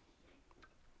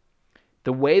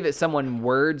 The way that someone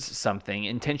words something,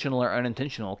 intentional or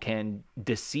unintentional, can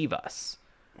deceive us,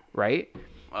 right?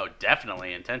 Oh,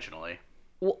 definitely intentionally.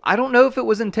 Well, I don't know if it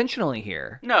was intentionally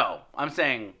here, No, I'm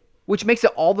saying which makes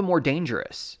it all the more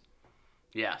dangerous.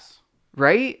 yes.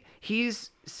 Right? He's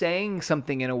saying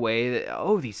something in a way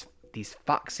that, these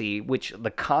foxy, which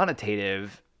the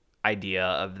connotative idea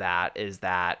of that is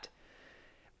that,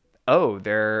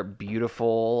 they're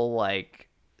beautiful, like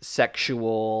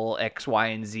sexual X, Y,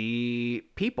 and Z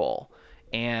people.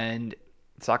 And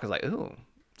Sokka's like, ooh,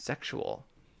 sexual.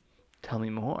 Tell me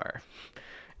more.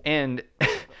 And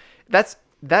that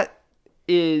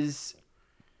is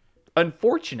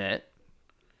unfortunate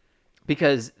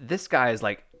because this guy is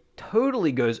like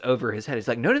totally goes over his head. He's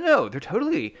like, no, they're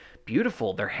totally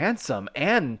beautiful, they're handsome,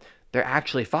 and they're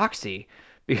actually foxy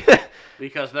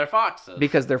Because they're foxes.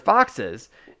 because they're foxes.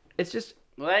 It's just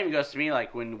Well, that even goes to me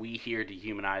like when we hear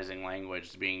dehumanizing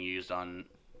language being used on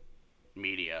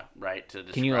media, right?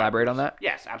 Can you elaborate on that?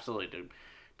 Yes, absolutely. To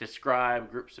describe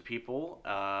groups of people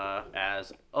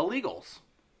as illegals,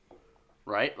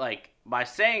 right? Like by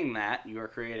saying that, you are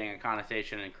creating a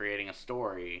connotation and creating a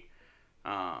story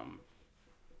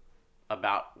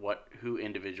about who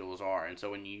individuals are. And so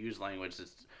when you use language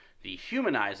that's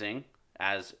dehumanizing,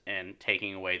 as in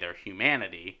taking away their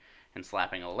humanity and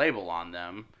slapping a label on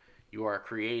them, you are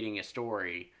creating a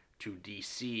story to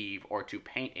deceive or to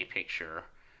paint a picture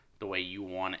the way you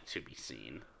want it to be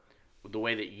seen, the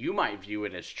way that you might view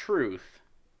it as truth,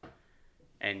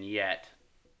 and yet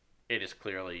it is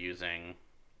clearly using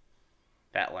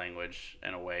that language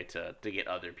in a way to get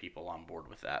other people on board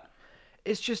with that.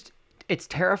 It's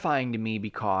terrifying to me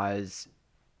because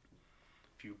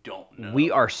If you don't know. we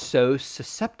are so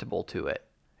susceptible to it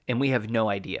and we have no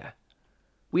idea.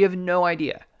 We have no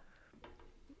idea.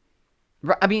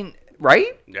 I mean,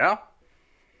 right? Yeah.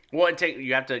 Well,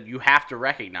 you have to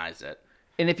recognize it.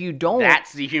 And if you don't,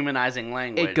 That's dehumanizing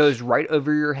language. it goes right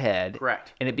over your head.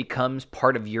 Correct. And it becomes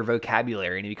part of your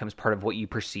vocabulary and it becomes part of what you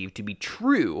perceive to be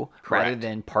true rather Correct.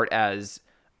 than part as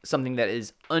something that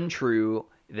is untrue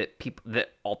that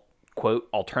quote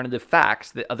alternative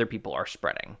facts that other people are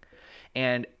spreading.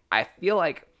 And I feel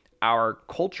like our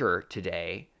culture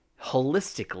today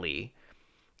holistically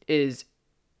is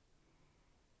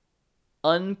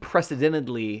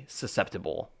unprecedentedly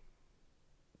susceptible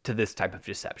to this type of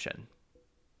deception,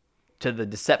 to the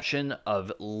deception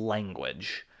of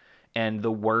language and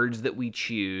the words that we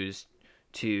choose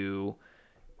to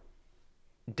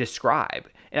describe.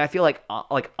 And I feel like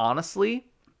honestly,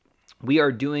 we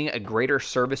are doing a greater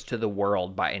service to the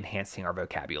world by enhancing our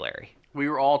vocabulary. We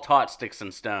were all taught sticks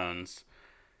and stones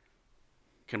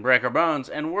can break our bones,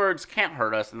 and words can't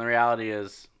hurt us. And the reality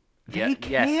is, They Yes,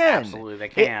 can. absolutely they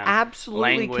It can.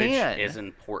 absolutely Language can. is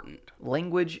important.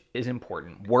 Language is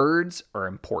important. Words are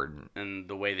important. And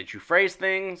the way that you phrase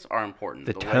things are important.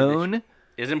 The way that tone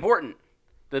is important.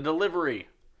 The delivery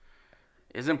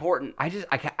is important. I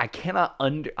cannot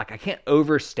I can't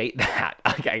overstate that.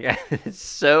 It's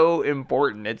so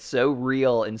important. It's so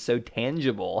real and so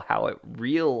tangible how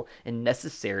real and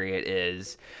necessary it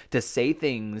is to say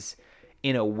things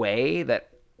in a way that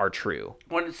are true.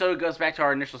 So it goes back to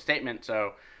our initial statement.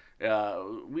 So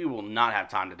we will not have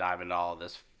time to dive into all of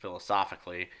this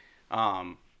philosophically.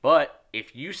 But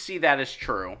if you see that as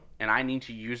true, and I need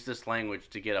to use this language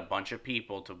to get a bunch of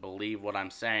people to believe what I'm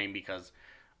saying because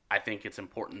I think it's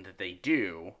important that they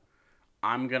do,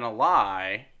 I'm going to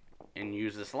lie and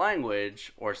use this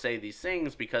language or say these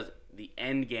things because the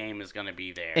end game is going to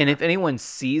be there. And if anyone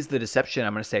sees the deception,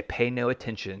 I'm going to say pay no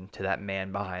attention to that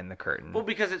man behind the curtain. Well,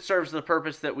 because it serves the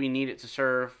purpose that we need it to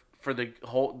serve for the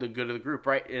good of the group,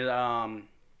 right?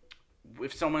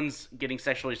 If someone's getting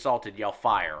sexually assaulted, yell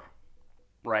fire,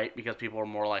 right? Because people are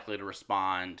more likely to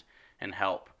respond and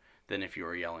help than if you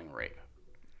were yelling rape,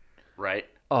 right?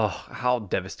 Oh, how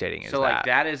devastating is that? So like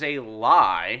that is a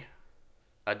lie,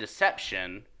 a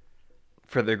deception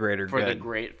for the greater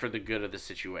good. For the good of the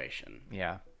situation.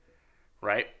 Yeah.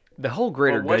 Right? The whole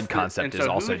greater good concept is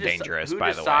also dangerous, by the way.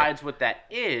 Who decides what that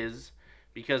is?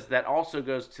 Because that also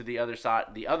goes to the other side.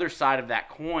 The other side of that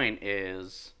coin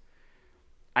is,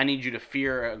 I need you to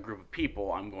fear a group of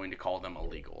people. I'm going to call them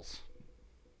illegals.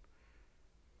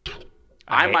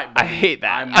 I hate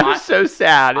that. I'm so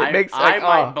sad. I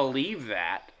might believe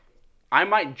that. I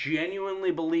might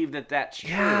genuinely believe that that's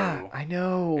true. Yeah, I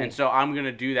know. And so I'm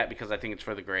gonna do that because I think it's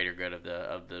for the greater good of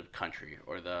the country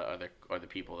or the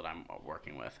people that I'm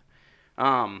working with.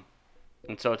 And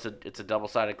so it's a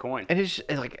double-sided coin. And it's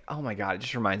like, oh my god, it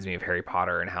just reminds me of Harry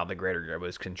Potter and how the greater good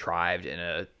was contrived in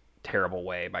a terrible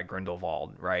way by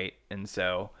Grindelwald, right? And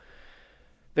so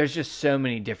there's just so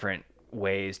many different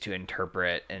ways to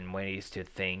interpret and ways to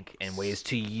think and ways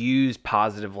to use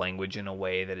positive language in a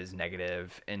way that is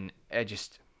negative. And I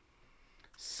just...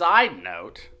 Side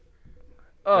note,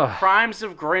 The Crimes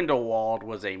of Grindelwald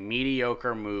was a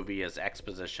mediocre movie as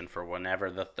exposition for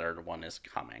whenever the third one is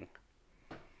coming.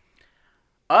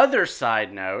 Other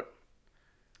side note,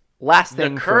 last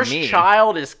thing The for me... Cursed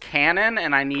Child is canon,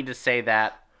 and I need to say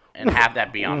that and have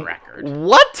that be on record.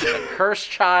 What? The Cursed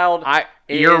Child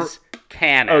is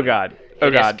canon. Oh god. Oh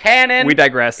It god. is canon. We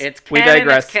digress. It's canon. We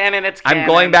digress. It's canon. It's canon. I'm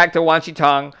going back to Wanchi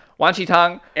Tong. Wanchi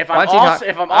Tong. If I'm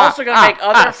also going to make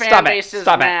other fan bases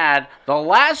mad, The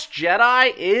Last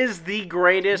Jedi is the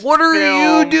greatest What are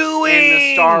film you doing? in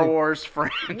the Star Wars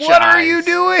franchise. What are you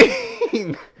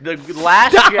doing? The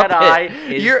Last Jedi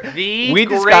is the We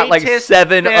just got like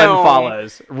 7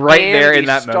 unfollows right there in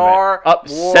that moment. Up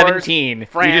 17.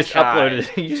 Franchise. You just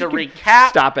uploaded. To recap,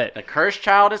 stop it. The Cursed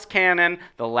Child is canon.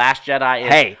 The Last Jedi is.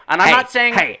 Hey, and I'm not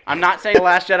saying The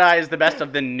Last Jedi is the best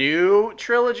of the new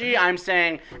trilogy. I'm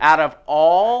saying out of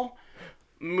all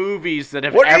movies that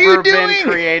have ever been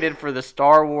created for the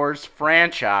Star Wars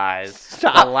franchise,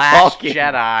 The Last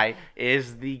Jedi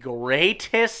is the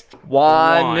greatest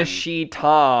Wan Shi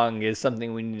Tong is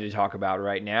something we need to talk about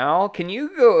right now. Can you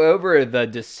go over the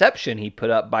deception he put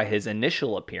up by his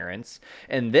initial appearance?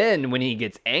 And then when he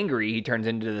gets angry, he turns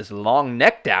into this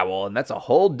long-necked owl, and that's a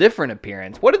whole different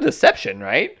appearance. What a deception,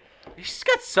 right? He's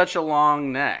got such a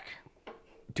long neck.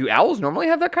 Do owls normally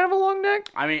have that kind of a long neck?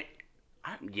 I mean,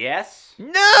 yes.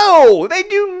 No, they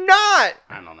do not.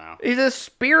 I don't know. He's a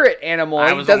spirit animal.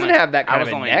 He doesn't have that kind of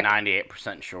a neck. I was only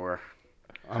 98% sure.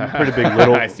 I'm a pretty big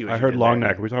little. I see what you heard did long there.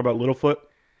 neck. Are we talking about Littlefoot?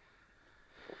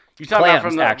 You talking Clams, about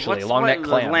from the actually, long neck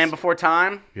clams. The Land Before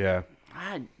Time? Yeah.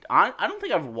 I don't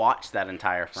think I've watched that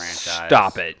entire franchise.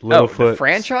 Stop it. Littlefoot, the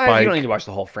franchise? Spike. You don't need to watch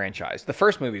the whole franchise. The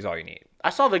first movie is all you need. I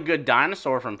saw The Good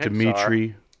Dinosaur from Pixar.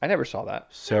 Dimitri, I never saw that.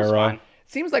 Sarah.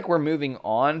 Seems like we're moving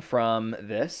on from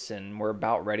this, and we're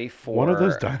about ready for... One of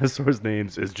those dinosaurs'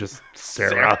 names is just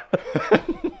Sarah.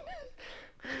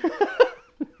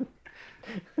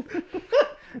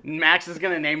 Max is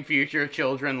going to name future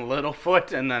children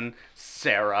Littlefoot and then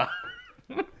Sarah.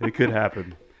 It could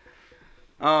happen.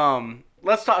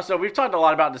 Let's talk. So we've talked a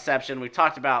lot about deception. We've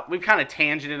kind of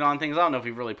tangented on things. I don't know if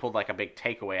we've really pulled like a big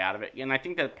takeaway out of it. And I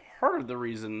think that part of the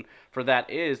reason for that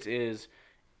is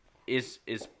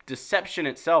deception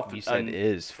itself. You said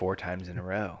is 4 times in a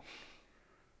row.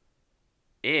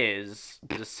 Is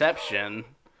deception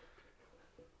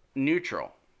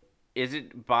neutral? Is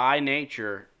it by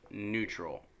nature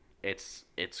neutral? It's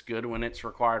good when it's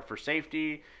required for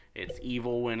safety. It's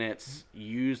evil when it's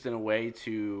used in a way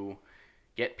to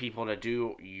get people to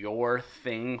do your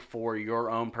thing for your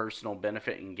own personal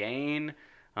benefit and gain.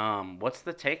 What's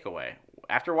the takeaway?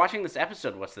 After watching this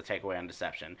episode, what's the takeaway on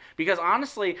Deception? Because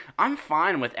honestly, I'm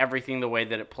fine with everything the way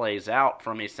that it plays out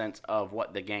from a sense of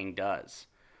what the gang does.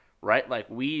 Right? Like,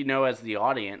 we know as the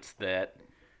audience that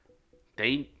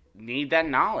they need that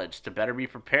knowledge to better be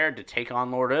prepared to take on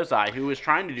Lord Ozai, who is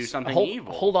trying to do something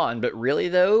evil. Hold on, but really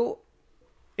though,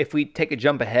 if we take a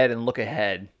jump ahead and look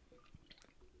ahead,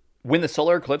 when the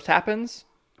solar eclipse happens,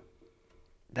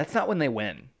 that's not when they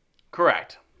win,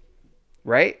 Correct.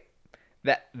 right?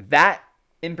 That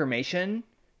information,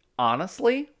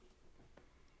 honestly,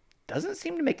 doesn't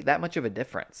seem to make that much of a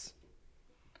difference.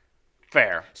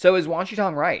 Fair. So is Wan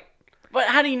Shi-tong right? But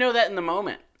how do you know that in the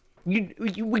moment? We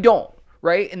don't,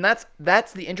 right? And that's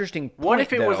the interesting point. What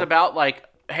if it was though. about, like,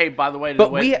 hey, by the way, But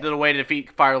the way to defeat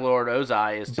Fire Lord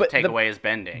Ozai is to take away his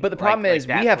bending. But the problem is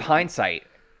we have hindsight,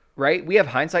 right? We have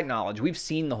hindsight knowledge. We've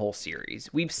seen the whole series.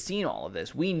 We've seen all of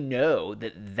this. We know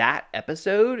that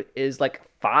episode is like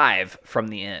 5 from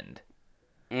the end.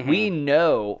 Mm-hmm. We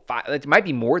know 5, it might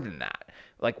be more than that.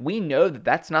 Like, we know that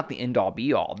that's not the end all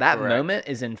be all. That Correct. moment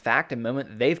is in fact a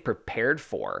moment they've prepared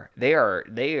for. They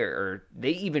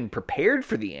even prepared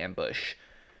for the ambush.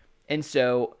 And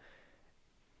so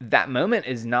that moment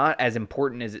is not as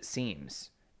important as it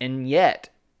seems. And yet,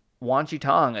 Wan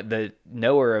Shi-tong, the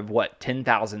knower of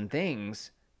 10,000 things,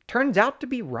 turns out to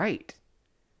be right.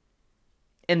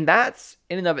 And that's,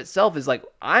 in and of itself, is like,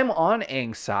 I'm on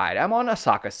Aang's side. I'm on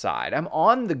Asaka's side. I'm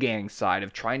on the gang's side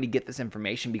of trying to get this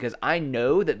information because I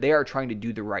know that they are trying to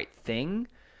do the right thing.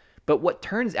 But what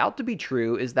turns out to be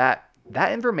true is that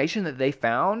information that they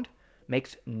found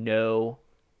makes no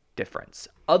difference,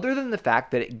 other than the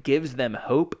fact that it gives them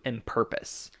hope and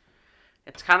purpose.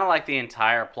 It's kind of like the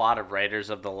entire plot of Raiders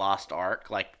of the Lost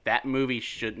Ark. Like, that movie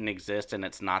shouldn't exist, and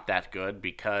it's not that good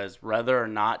because whether or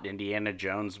not Indiana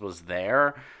Jones was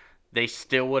there, they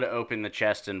still would have opened the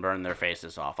chest and burned their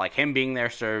faces off. Like, him being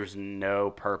there serves no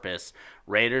purpose.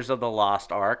 Raiders of the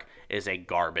Lost Ark is a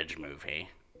garbage movie.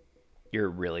 You're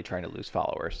really trying to lose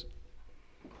followers.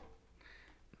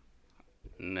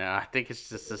 No, I think it's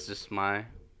just my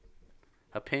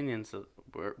opinions that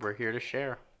we're here to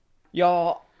share.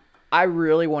 Y'all, I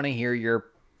really want to hear your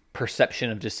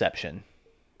perception of deception.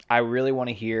 I really want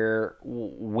to hear,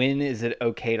 when is it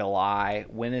okay to lie?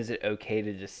 When is it okay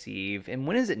to deceive? And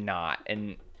when is it not?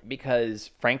 And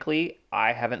because, frankly,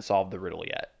 I haven't solved the riddle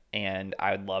yet. And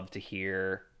I'd love to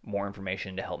hear more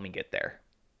information to help me get there.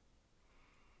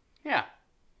 Yeah.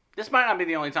 This might not be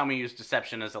the only time we use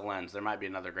deception as a lens. There might be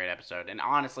another great episode. And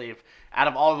honestly, if out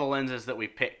of all the lenses that we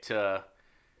picked to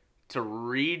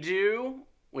redo,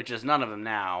 which is none of them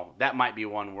now, that might be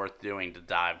one worth doing to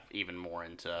dive even more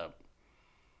into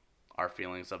our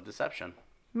feelings of deception.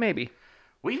 Maybe.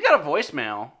 We've got a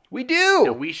voicemail We do!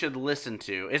 that we should listen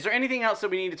to. Is there anything else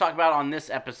that we need to talk about on this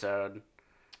episode?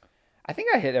 I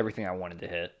think I hit everything I wanted to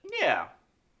hit. Yeah.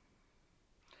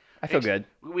 I feel good.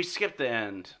 We skipped the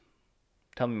end.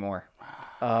 Tell me more.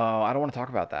 Oh, I don't want to talk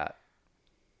about that.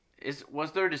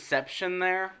 Was there deception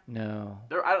there? No.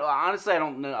 Honestly, I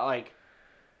don't know. Like,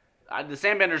 the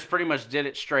Sandbenders pretty much did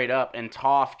it straight up, and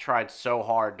Toph tried so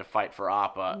hard to fight for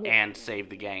Appa and save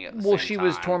the gang at the same time. Well, she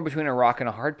was torn between a rock and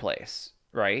a hard place,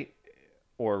 right?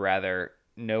 Or rather,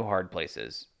 no hard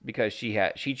places, because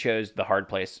she chose the hard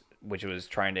place, which was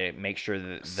trying to make sure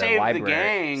that the save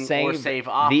library the gang or save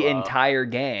Appa. the entire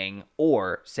gang,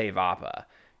 or save Appa.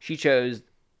 She chose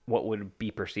what would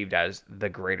be perceived as the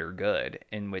greater good,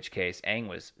 in which case Aang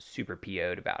was super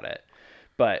PO'd about it.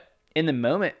 But in the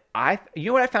moment, you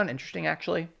know what I found interesting,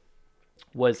 actually,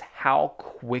 was how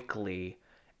quickly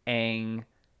Aang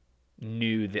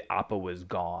knew that Appa was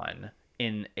gone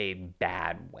in a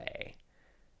bad way,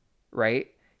 right?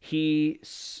 He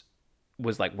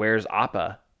was like, where's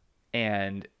Appa?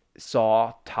 And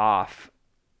saw Toph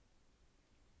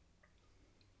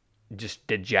just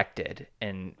dejected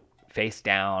and face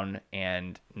down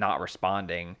and not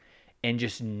responding, and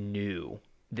just knew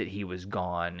that he was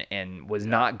gone, and was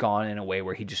not gone in a way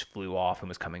where he just flew off and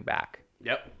was coming back.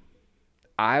 Yep.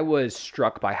 I was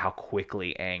struck by how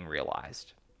quickly Aang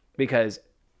realized, because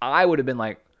I would have been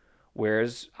like,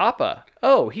 where's Appa?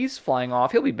 Oh, he's flying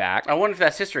off. He'll be back. I wonder if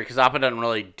that's history, because Appa doesn't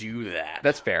really do that.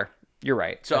 That's fair. You're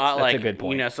right. So that's a good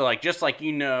point. You know, so like, just like,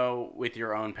 you know, with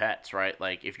your own pets, right?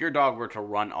 Like, if your dog were to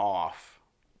run off,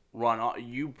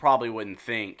 you probably wouldn't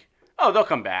think, oh, they'll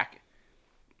come back.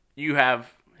 You have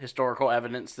historical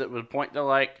evidence that would point to,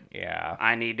 like, yeah,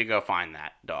 I need to go find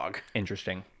that dog.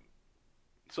 Interesting.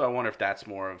 So I wonder if that's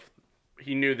more of,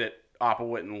 he knew that Appa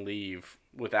wouldn't leave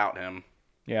without him.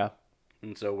 Yeah.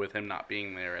 And so with him not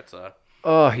being there, it's a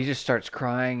he just starts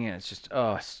crying, and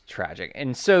it's tragic.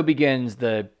 And so begins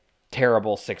the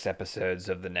terrible 6 episodes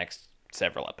of the next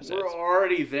several episodes. We're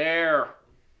already there.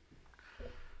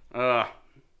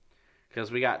 Because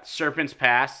we got Serpent's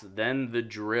Pass, then the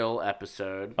Drill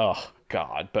episode. Oh,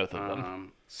 God, both of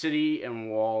them. City and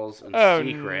Walls and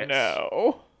Secrets.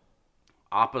 No.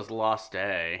 Appa's Lost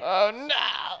Day. Oh, no.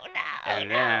 And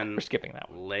then We're skipping that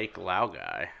one. Lake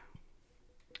Laogai.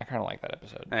 I kind of like that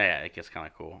episode. Yeah, it gets kind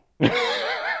of cool.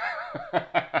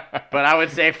 But I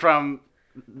would say from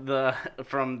the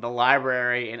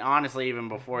library, and honestly even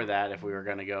before that, if we were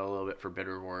going to go a little bit for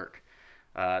bitter work,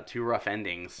 2 rough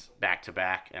endings back to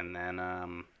back, and then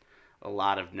a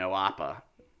lot of no Appa.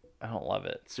 I don't love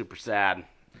it. Super sad.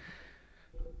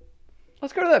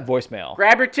 Let's go to that voicemail.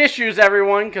 Grab your tissues,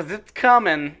 everyone, because it's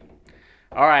coming.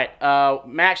 All right,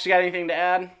 Max, you got anything to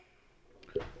add?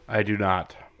 I do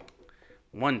not.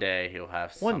 One day he'll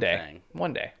have something.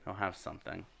 One day. He'll have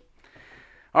something.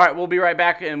 All right, we'll be right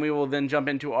back, and we will then jump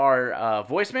into our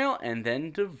voicemail and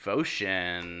then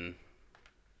devotion.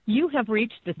 You have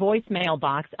reached the voicemail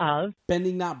box of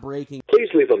Bending Not Breaking. Please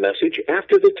leave a message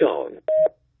after the tone.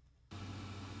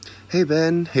 Hey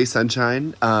Ben, hey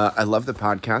Sunshine. I love the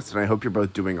podcast and I hope you're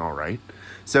both doing all right.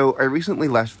 So I recently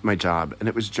left my job and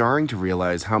it was jarring to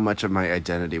realize how much of my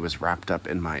identity was wrapped up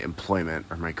in my employment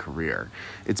or my career.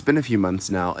 It's been a few months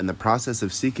now and the process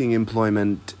of seeking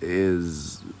employment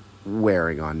is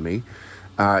wearing on me.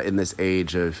 In this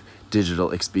age of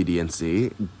digital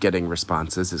expediency, getting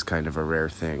responses is kind of a rare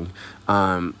thing.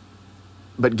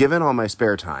 But given all my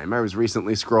spare time, I was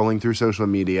recently scrolling through social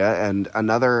media and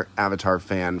another Avatar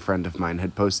fan friend of mine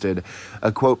had posted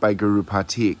a quote by Guru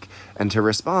Patik. And to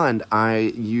respond,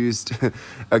 I used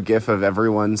a gif of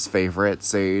everyone's favorite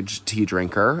sage tea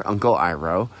drinker, Uncle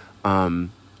Iroh.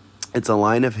 It's a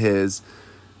line of his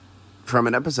from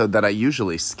an episode that I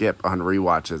usually skip on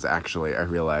rewatches, actually, I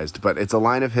realized. But it's a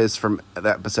line of his from the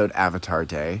episode Avatar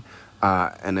Day.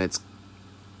 And it's,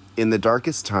 "In the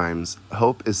darkest times,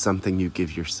 hope is something you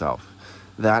give yourself.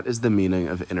 That is the meaning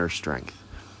of inner strength."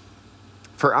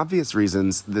 For obvious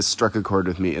reasons, this struck a chord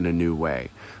with me in a new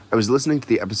way. I was listening to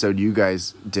the episode you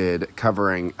guys did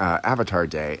covering Avatar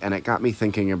Day, and it got me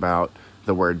thinking about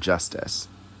the word justice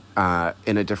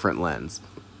in a different lens.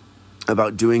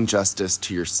 About doing justice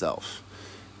to yourself.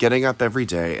 Getting up every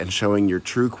day and showing your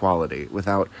true quality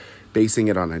without basing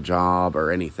it on a job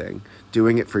or anything.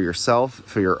 Doing it for yourself,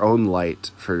 for your own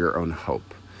light, for your own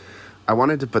hope. I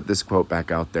wanted to put this quote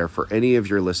back out there for any of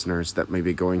your listeners that may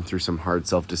be going through some hard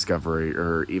self-discovery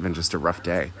or even just a rough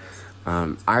day.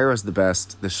 Iroh's the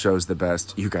best. This show's the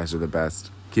best. You guys are the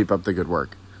best. Keep up the good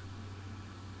work.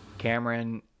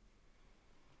 Cameron,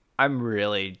 I'm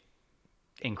really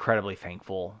incredibly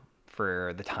thankful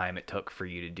for the time it took for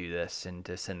you to do this and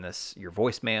to send this your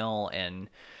voicemail and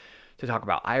to talk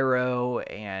about Iroh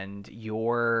and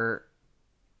your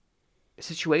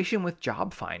situation with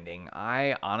job finding.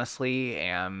 I honestly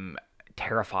am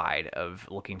terrified of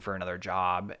looking for another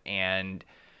job, and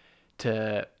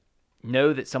to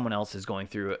know that someone else is going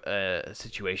through a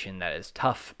situation that is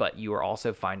tough, but you are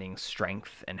also finding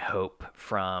strength and hope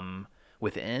from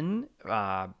within,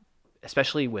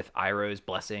 especially with Iroh's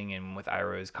blessing and with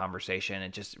Iroh's conversation,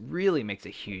 it just really makes a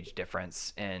huge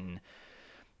difference in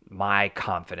my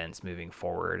confidence moving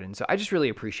forward. And so I just really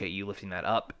appreciate you lifting that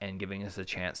up and giving us a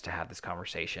chance to have this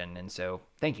conversation. And so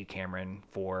thank you, Cameron,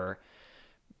 for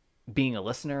being a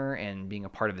listener and being a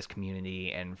part of this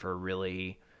community and for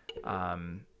really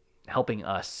helping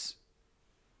us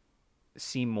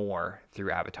see more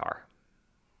through Avatar.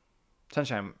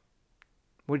 Sunshine,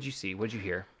 what did you see? What did you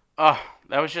hear? Oh,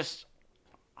 that was just...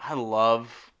 I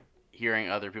love hearing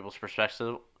other people's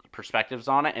perspectives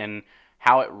on it and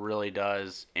how it really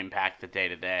does impact the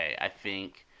day-to-day. I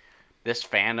think this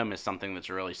fandom is something that's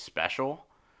really special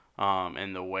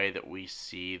in the way that we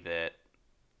see that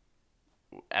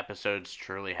episodes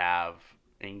truly have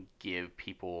and give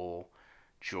people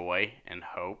joy and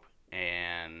hope,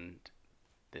 and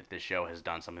that this show has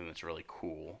done something that's really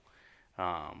cool,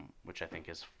 which I think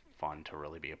is fun to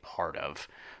really be a part of.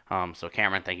 So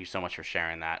Cameron, thank you so much for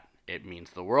sharing that. It means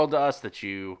the world to us that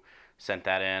you sent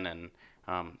that in, and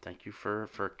thank you for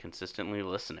consistently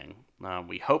listening.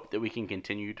 We hope that we can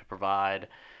continue to provide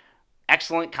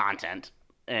excellent content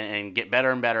and get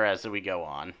better and better as we go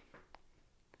on.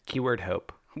 Keyword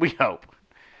hope. We hope.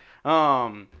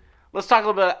 Let's talk a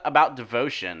little bit about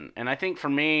devotion. And I think for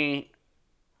me...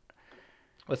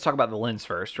 Let's talk about the lens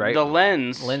first, right? The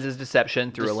lens. Lens is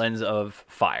deception through a lens of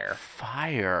fire.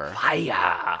 Fire.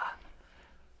 Fire.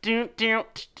 Stop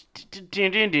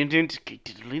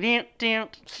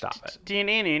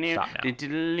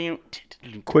now.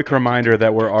 Quick reminder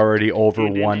that we're already over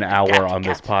 1 hour on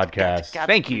this podcast.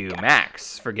 Thank you,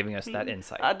 Max, for giving us that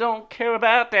insight. I don't care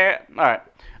about that. All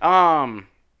right.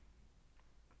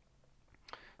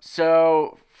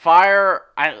 So fire.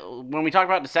 When we talk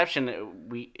about deception,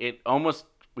 we almost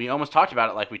talked about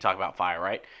it like we talk about fire,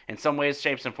 right? In some ways,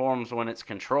 shapes, and forms, when it's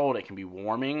controlled, it can be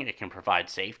warming. It can provide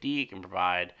safety. It can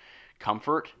provide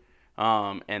comfort.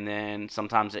 And then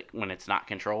sometimes, when it's not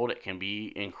controlled, it can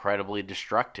be incredibly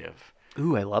destructive.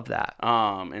 Ooh, I love that.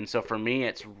 And so for me,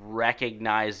 it's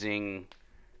recognizing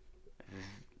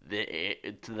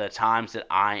the times that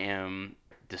I am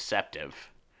deceptive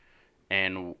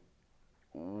and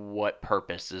what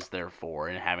purpose is there for,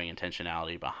 and having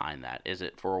intentionality behind that. Is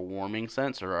it for a warming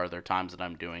sense, or are there times that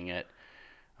I'm doing it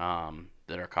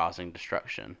that are causing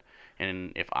destruction?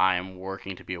 And if I am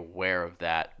working to be aware of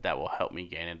that, that will help me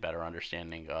gain a better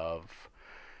understanding of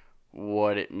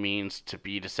what it means to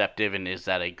be deceptive, and is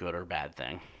that a good or bad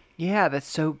thing? Yeah, that's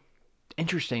so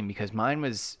interesting, because mine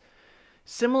was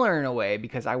similar in a way,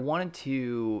 because I wanted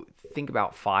to think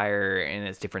about fire in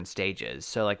its different stages.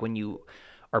 So like when you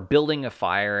are building a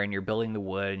fire and you're building the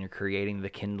wood and you're creating the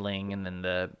kindling and then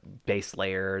the base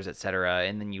layers, etc.,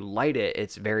 and then you light it,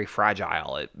 it's very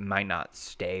fragile. It might not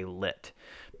stay lit.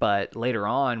 But later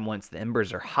on, once the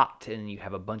embers are hot and you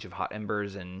have a bunch of hot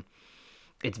embers, and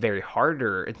it's much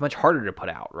harder to put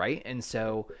out, right? And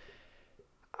so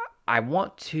I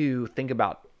want to think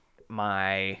about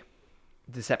my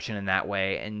deception in that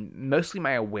way, and mostly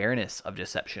my awareness of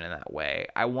deception in that way.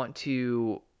 I want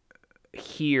to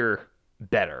hear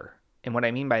better. And what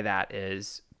I mean by that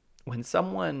is, when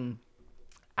someone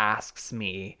asks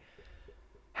me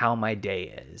how my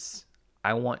day is,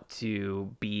 I want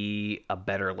to be a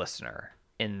better listener,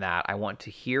 in that I want to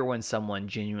hear when someone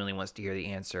genuinely wants to hear the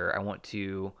answer. I want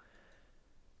to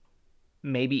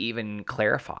maybe even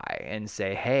clarify and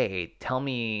say, hey, tell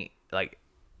me, like,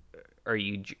 are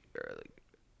you,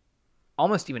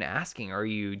 almost even asking, are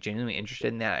you genuinely interested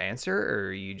in that answer, or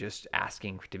are you just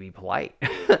asking to be polite?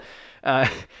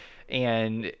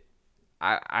 And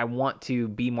I want to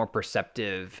be more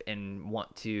perceptive, and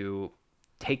want to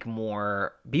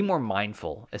be more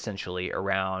mindful, essentially,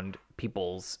 around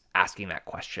people's asking that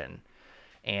question.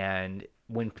 And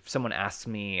when someone asks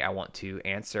me, I want to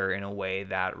answer in a way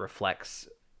that reflects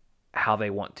how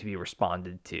they want to be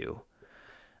responded to.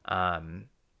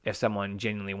 If someone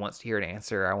genuinely wants to hear an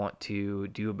answer, I want to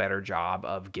do a better job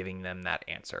of giving them that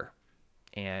answer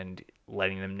and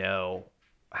letting them know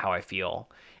how I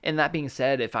feel. And that being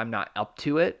said, if I'm not up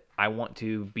to it, I want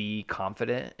to be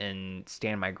confident and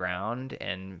stand my ground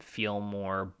and feel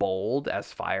more bold,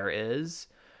 as fire is,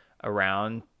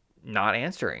 around not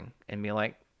answering, and be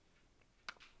like,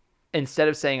 instead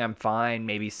of saying I'm fine,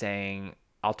 maybe saying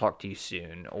I'll talk to you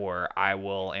soon, or I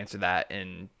will answer that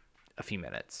in a few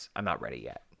minutes. I'm not ready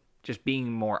yet. Just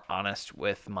being more honest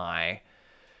with my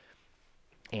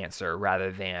answer,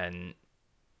 rather than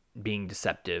being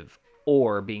deceptive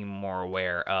or being more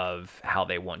aware of how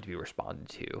they want to be responded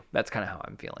to. That's kind of how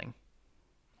I'm feeling.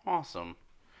 Awesome.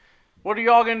 What are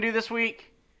you all going to do this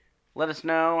week? Let us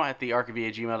know at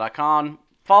thearchive@gmail.com.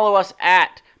 Follow us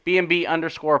at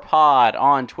BNB_pod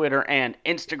on Twitter and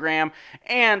Instagram.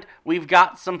 And we've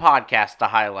got some podcasts to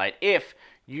highlight. If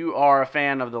you are a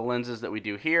fan of the lenses that we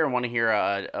do here and want to hear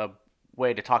a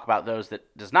way to talk about those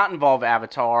that does not involve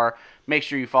Avatar, make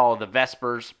sure you follow the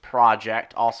Vespers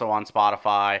Project, also on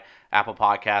Spotify, Apple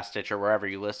Podcasts, Stitcher, wherever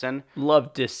you listen.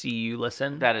 Love to see you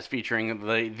listen. That is featuring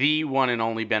the one and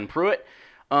only Ben Pruitt.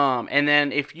 And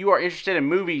then if you are interested in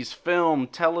movies, film,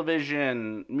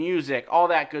 television, music, all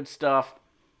that good stuff,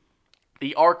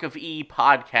 the Arc of E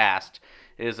podcast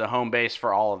is a home base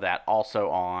for all of that, also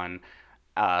on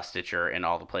Stitcher and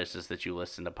all the places that you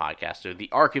listen to podcasts. So the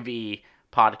Arc of E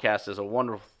podcast is a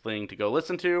wonderful thing to go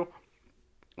listen to,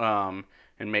 and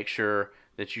make sure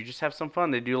that you just have some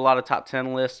fun. They do a lot of top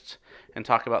 10 lists and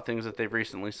talk about things that they've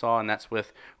recently saw, and that's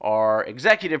with our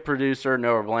executive producer,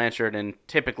 Noah Blanchard, and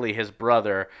typically his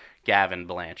brother, Gavin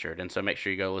Blanchard. And so make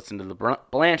sure you go listen to the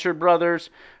Blanchard brothers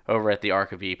over at the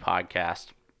Arc of E podcast.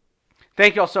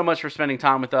 Thank you all so much for spending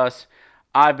time with us.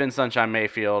 I've been Sunshine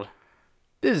Mayfield.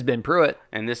 This has been Pruitt.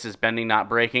 And this is Bending Not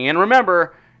Breaking. And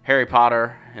remember, Harry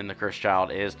Potter and the Cursed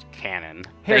Child is canon.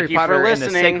 Harry Thank you Potter for and the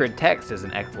listening. Sacred Text is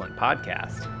an excellent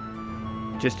podcast.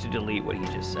 Just to delete what he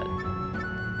just said.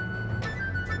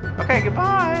 Okay,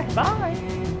 goodbye.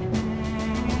 Bye.